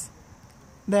accusations,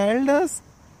 the elders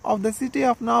of the city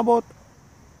of Naboth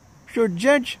should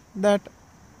judge that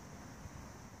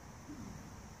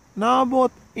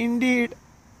Naboth indeed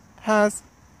has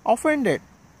offended,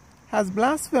 has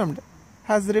blasphemed,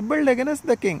 has rebelled against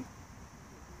the king.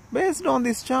 Based on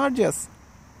these charges,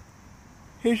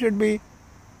 he should be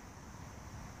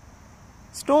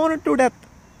stoned to death.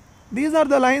 These are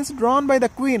the lines drawn by the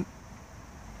queen.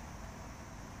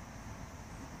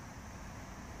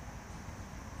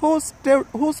 Who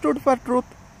stood for truth?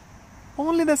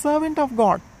 Only the servant of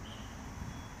God.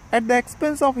 At the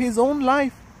expense of his own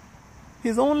life.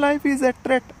 His own life is at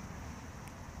threat.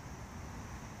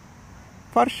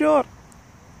 For sure,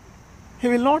 he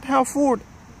will not have food.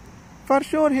 For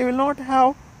sure, he will not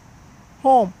have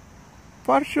home.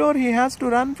 For sure, he has to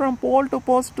run from pole to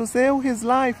post to save his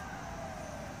life.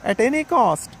 at any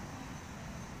cost.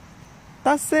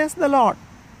 Thus says the Lord.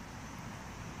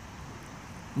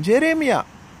 Jeremiah,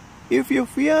 if you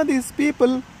fear these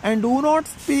people and do not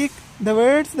speak the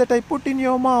words that I put in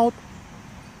your mouth,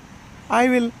 I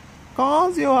will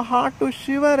cause your heart to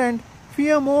shiver and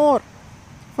fear more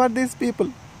for these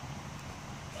people.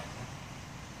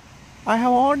 I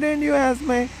have ordained you as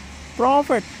my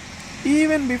prophet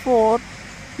even before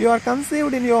you are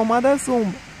conceived in your mother's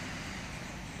womb.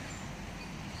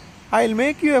 I will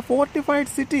make you a fortified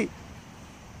city.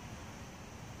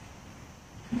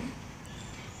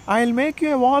 I will make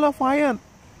you a wall of iron.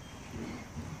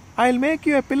 I will make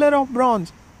you a pillar of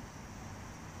bronze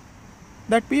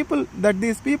that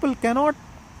these people cannot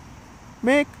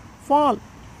make fall.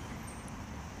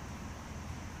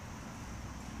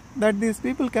 That these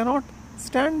people cannot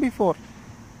stand before.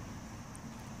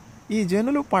 ఈ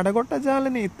జనులు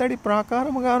పడగొట్టజాలని ఇత్తడి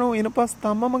ప్రాకారముగాను ఇనుప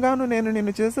స్తంభముగాను నేను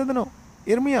నిన్ను చేసేదను.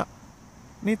 ఇర్మియా,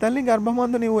 నీ తల్లి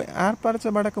గర్భమందు నీవు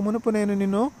ఏర్పరచబడక మునుపు నేను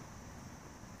నిన్ను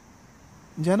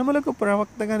జనములకు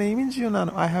ప్రవక్తగా నియమించి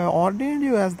ఉన్నాను. I have ordained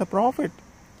you as the prophet.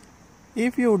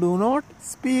 If you do not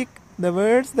speak the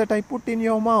words that I put in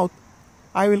your mouth,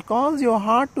 I will cause your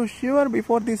heart to shiver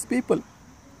before these people.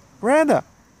 Rather,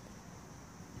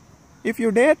 if you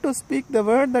dare to speak the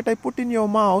word that I put in your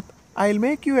mouth, I will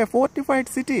make you a fortified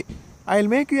city. I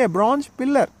will make you a bronze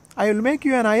pillar. I will make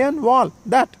you an iron wall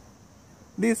that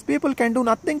these people can do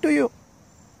nothing to you.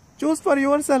 Choose for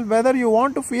yourself whether you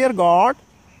want to fear God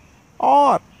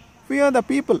or fear the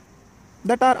people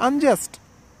that are unjust.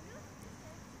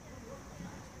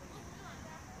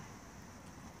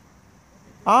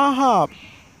 Ahab,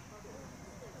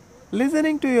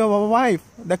 listening to your wife,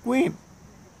 the queen,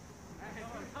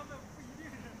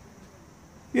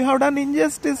 you have done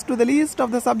injustice to the least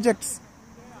of the subjects.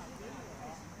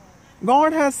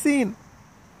 God has seen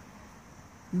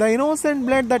the innocent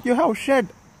blood that you have shed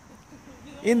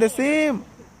in the same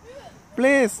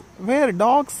place where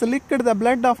dogs licked the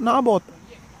blood of Naboth.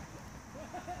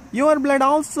 Your blood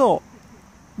also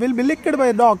will be licked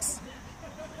by dogs.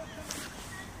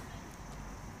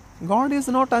 God is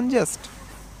not unjust.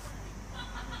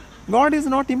 God is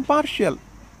not impartial.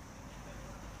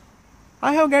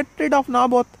 I have get rid of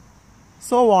Naboth.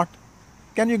 So what?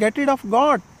 Can you get rid of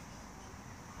God?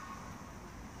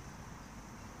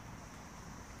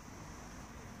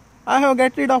 I have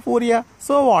get rid of Uriah.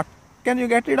 So what? Can you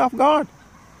get rid of God?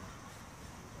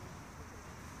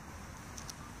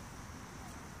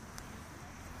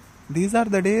 These are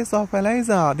the days of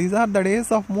Elijah. These are the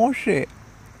days of Moshe.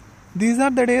 These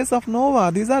are the days of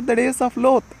Noah. These are the days of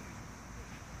Lot.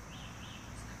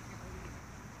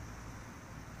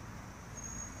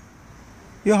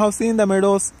 You have seen the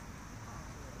meadows.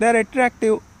 They are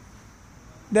attractive.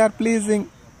 They are pleasing.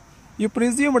 You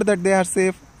presumed that they are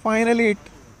safe. Finally, it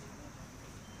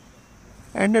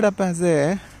ended up as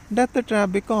a death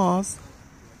trap because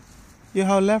you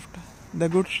have left the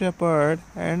good shepherd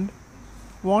and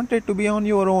wanted to be on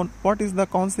your own. What is the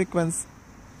consequence?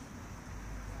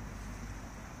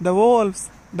 The wolves,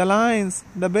 the lions,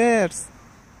 the bears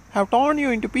have torn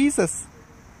you into pieces.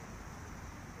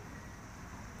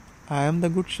 I am the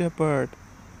good shepherd.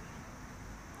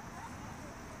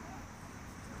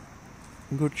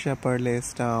 Good shepherd lays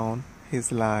down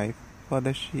his life for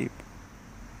the sheep.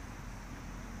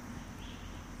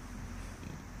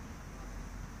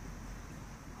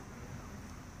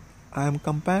 I am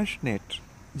compassionate.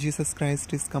 Jesus Christ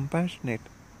is compassionate.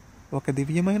 ఒక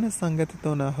దివ్యమైన సంగతితో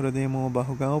నా హృదయము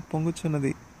బహుగా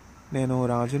ఉప్పొంగుచున్నది. నేను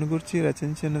రాజును గురించి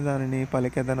రచించిన దానిని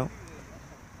పలికెదను.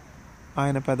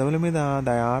 ఆయన పెదవుల మీద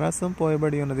దయారసం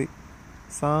పోయబడి ఉన్నది.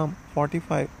 Psalm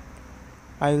 45.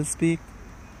 I will speak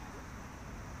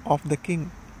of the King.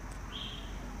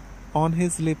 On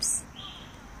his lips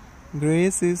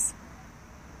grace is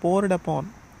poured upon.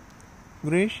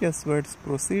 Gracious words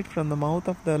proceed from the mouth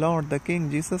of the Lord, the King,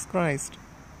 Jesus Christ.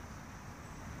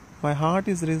 My heart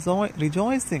is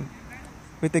rejoicing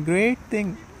with a great thing,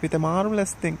 with a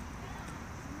marvelous thing.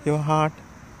 Your heart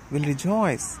will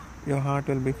rejoice. Your heart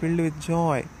will be filled with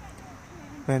joy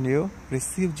when you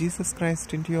receive Jesus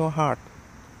Christ into your heart.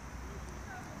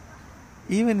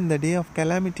 Even in the day of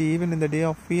calamity, even in the day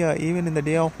of fear, even in the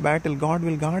day of battle, God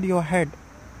will guard your head.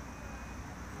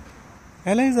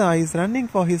 Elijah is running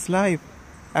for his life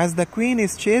as the queen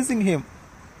is chasing him.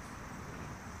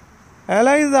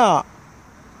 Elijah,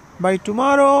 by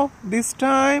tomorrow, this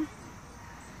time,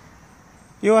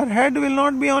 your head will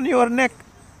not be on your neck.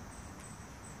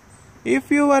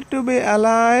 If you were to be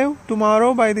alive tomorrow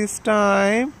by this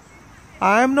time,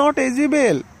 I am not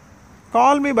Jezebel.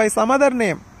 Call me by some other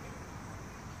name.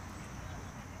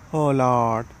 Oh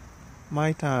Lord, my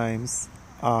times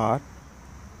are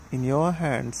in your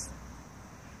hands.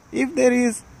 If there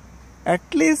is at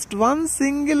least one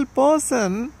single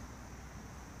person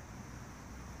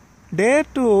dare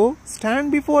to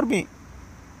stand before me,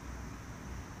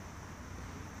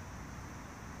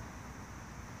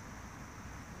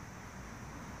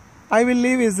 I will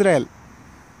leave Israel.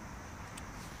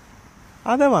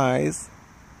 Otherwise,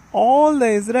 all the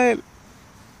Israel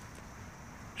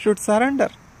should surrender.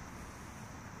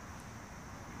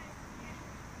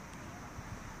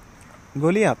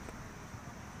 Goliath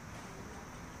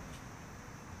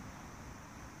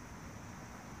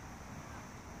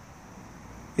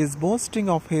is boasting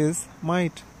of his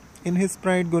might. In his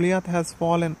pride, Goliath has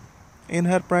fallen. In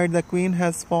her pride, the queen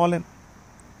has fallen.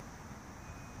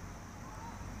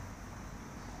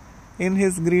 In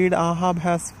his greed, Ahab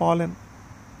has fallen.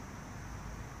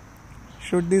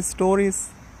 Should these stories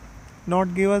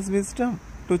not give us wisdom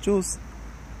to choose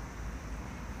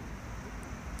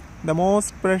the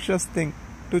most precious thing,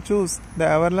 to choose the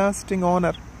everlasting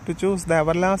honor, to choose the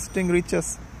everlasting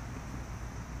riches?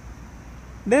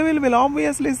 Devil will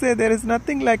obviously say there is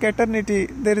nothing like eternity,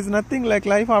 there is nothing like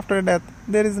life after death,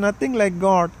 there is nothing like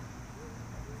God.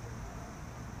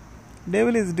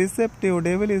 Devil is deceptive,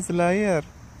 devil is liar.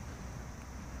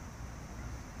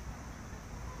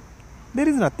 There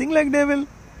is nothing like devil.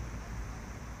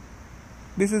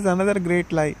 This is another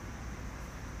great lie.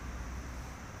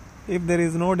 If there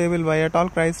is no devil, why at all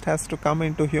Christ has to come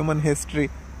into human history,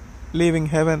 leaving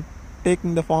heaven,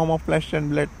 taking the form of flesh and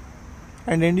blood,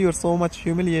 and endure so much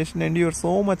humiliation, endure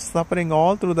so much suffering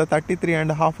all through the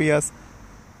 33.5 years,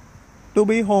 to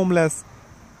be homeless,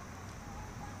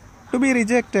 to be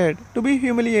rejected, to be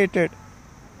humiliated,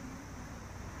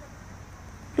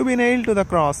 to be nailed to the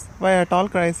cross? Why at all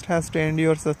Christ has to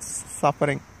endure such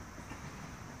suffering?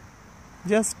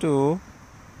 Just to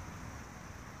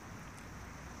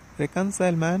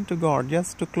reconcile man to God,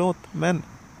 just to clothe men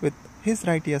with his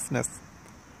righteousness.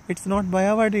 It's not by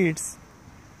our deeds,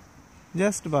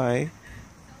 just by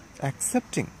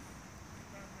accepting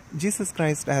Jesus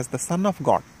Christ as the Son of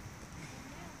God.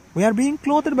 We are being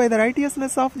clothed by the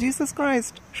righteousness of Jesus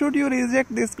Christ. Should you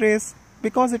reject this grace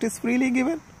because it is freely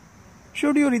given?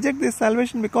 Should you reject this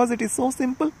salvation because it is so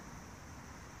simple?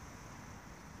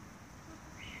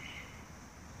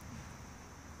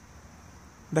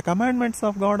 The commandments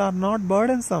of God are not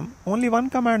burdensome. Only one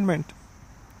commandment.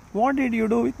 What did you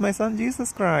do with my son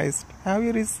Jesus Christ? Have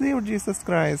you received Jesus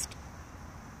Christ?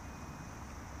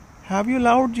 Have you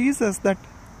loved Jesus that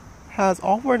has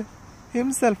offered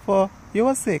himself for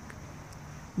your sake,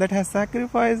 that has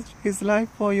sacrificed his life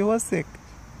for your sake?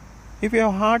 If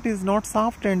your heart is not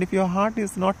softened, if your heart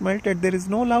is not melted, there is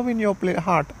no love in your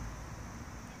heart.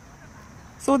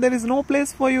 So there is no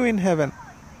place for you in heaven.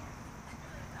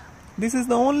 This is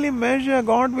the only measure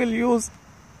God will use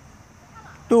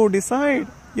to decide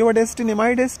your destiny.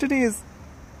 My destiny is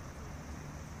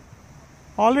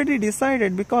already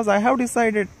decided because I have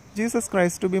decided Jesus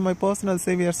Christ to be my personal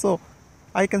Savior. So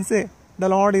I can say, the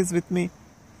Lord is with me.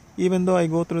 Even though I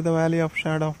go through the valley of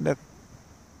shadow of death,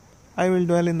 I will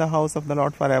dwell in the house of the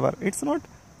Lord forever. It's not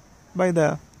by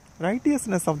the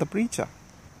righteousness of the preacher.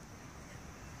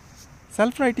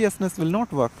 Self-righteousness will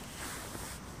not work.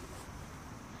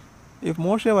 If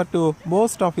Moshe were to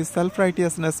boast of his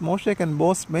self-righteousness, Moshe can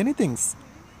boast many things.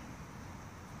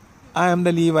 I am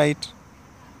the Levite.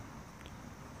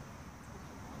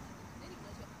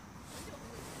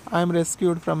 I am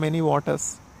rescued from many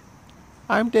waters.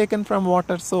 I am taken from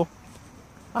water, so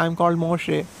I am called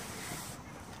Moshe.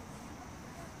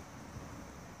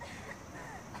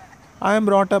 I am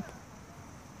brought up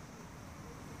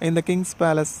in the king's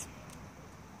palace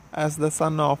as the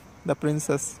son of the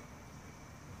princess.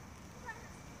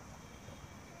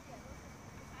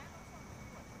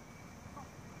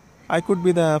 I could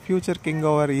be the future king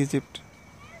over Egypt.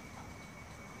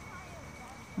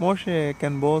 Moshe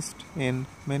can boast in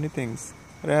many things.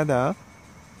 Rather,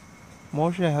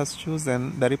 Moshe has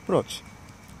chosen the reproach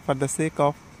for the sake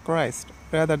of Christ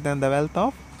rather than the wealth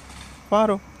of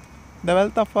Pharaoh. The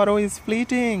wealth of Pharaoh is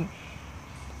fleeting.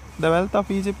 The wealth of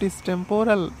Egypt is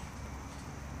temporal.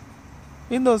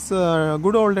 In those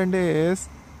good olden days,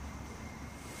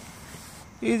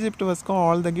 Egypt was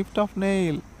called the gift of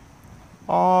Nile.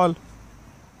 All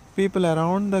people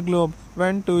around the globe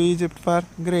went to Egypt for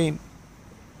grain,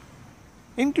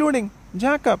 including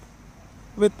Jacob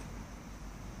with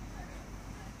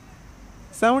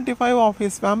 75 of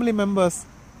his family members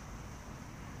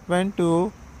went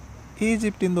to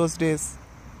Egypt in those days.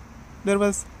 There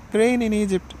was grain in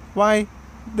Egypt. Why?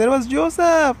 There was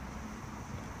Joseph.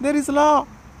 There is law.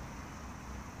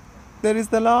 There is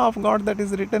the law of God that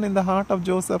is written in the heart of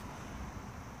Joseph.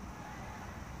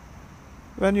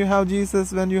 when you have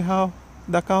Jesus, when you have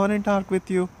the covenant ark with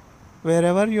you,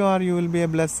 wherever you are, you will be a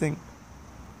blessing.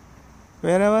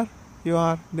 Wherever you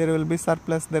are, there will be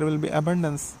surplus, there will be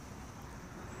abundance.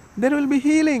 There will be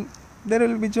healing, there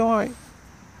will be joy.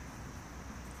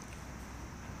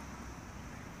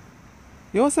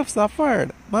 Joseph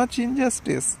suffered much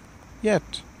injustice,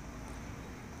 yet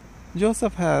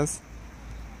Joseph has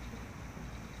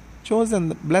chosen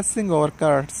the blessing over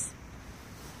curse.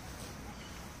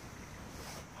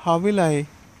 How will I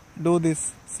do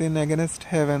this sin against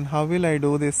heaven? How will I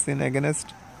do this sin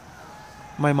against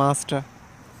my master?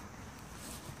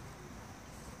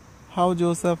 How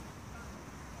Joseph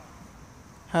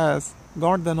has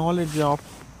got the knowledge of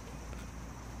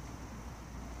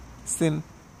sin?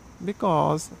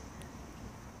 Because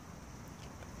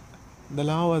the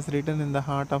law was written in the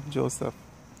heart of Joseph.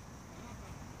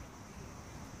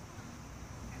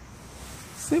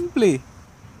 Simply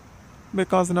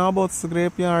because Naboth's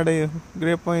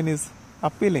grapevine is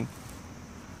appealing.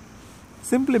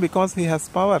 Simply because he has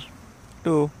power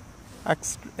to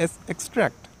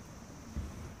extract.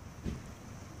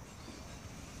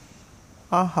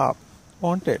 Ahab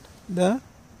wanted the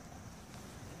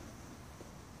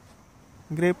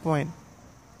grapevine.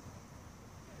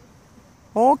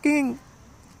 "Oh king,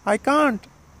 I can't.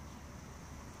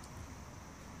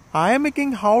 I am a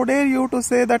king. How dare you to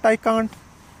say that I can't?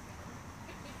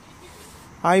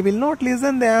 I will not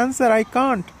listen the answer. I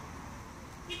can't.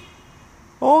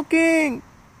 Oh king,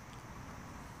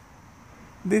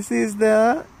 this is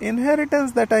the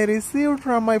inheritance that I received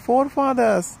from my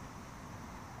forefathers.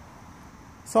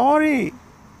 Sorry,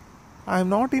 I am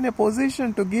not in a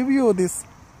position to give you this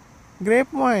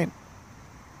grapevine.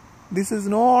 This is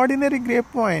no ordinary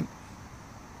grapevine.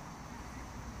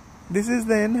 This is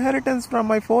the inheritance from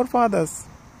my forefathers.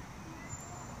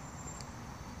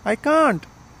 I can't."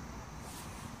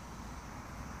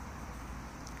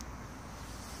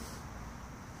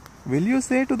 Will you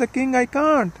say to the king, "I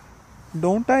can't"?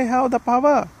 Don't I have the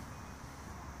power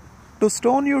to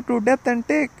stone you to death and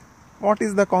take? What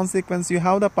is the consequence? You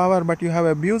have the power, but you have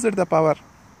abused the power.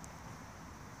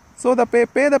 So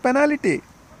pay the penalty.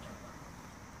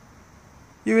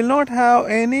 You will not have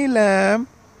any lamb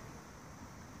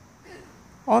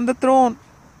on the throne.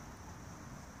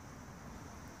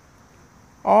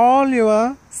 All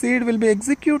your seed will be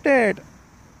executed.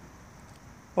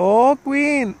 O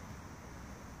queen,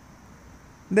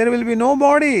 there will be no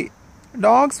body.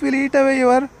 Dogs will eat away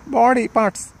your body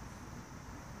parts.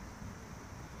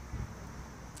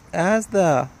 As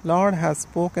the Lord has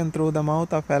spoken through the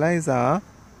mouth of Elijah,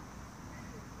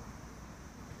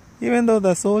 even though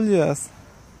the soldiers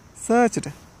searched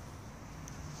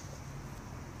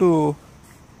to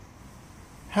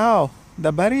have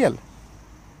the burial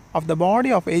of the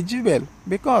body of Jezebel,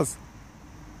 because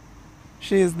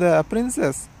she is the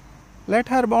princess, let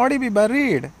her body be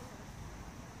buried.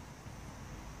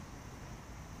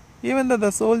 Even though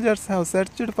the soldiers have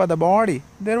searched for the body,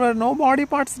 there were no body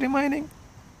parts remaining.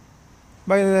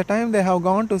 By the time they have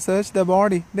gone to search the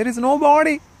body, there is no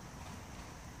body.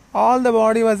 All the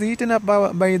body was eaten up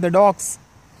by the dogs.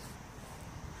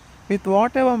 With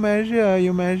whatever measure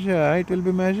you measure, it will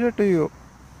be measured to you.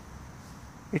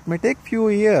 It may take few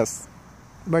years,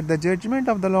 but the judgment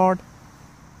of the Lord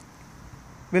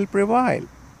will prevail.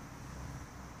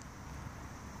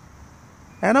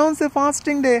 Announce a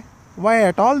fasting day. Why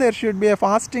at all there should be a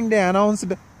fasting day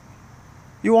announced?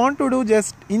 You want to do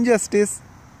just injustice.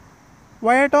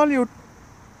 Why at all you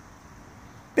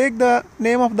take the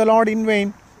name of the Lord in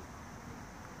vain?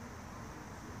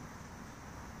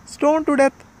 Stone to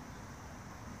death.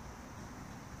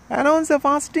 Announce a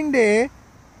fasting day.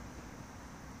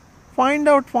 Find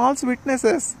out false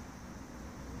witnesses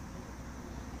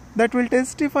that will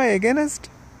testify against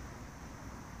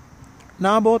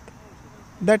Naboth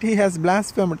that he has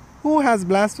blasphemed. Who has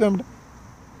blasphemed?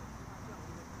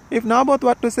 If Naboth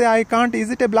were to say, "I can't," is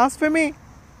it a blasphemy?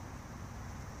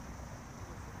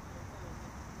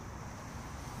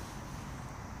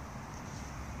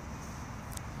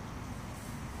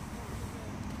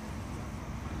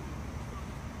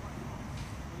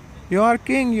 You are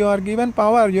king, you are given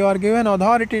power, you are given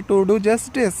authority to do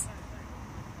justice,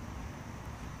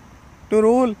 to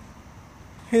rule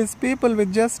his people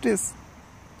with justice.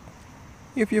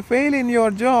 If you fail in your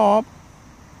job,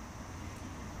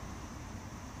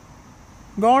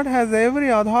 God has every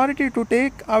authority to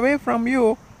take away from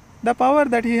you the power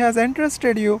that He has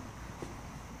entrusted you.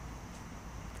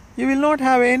 You will not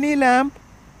have any lamb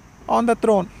on the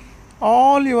throne.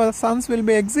 All your sons will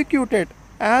be executed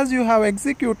as you have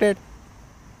executed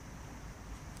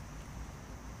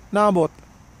Naboth.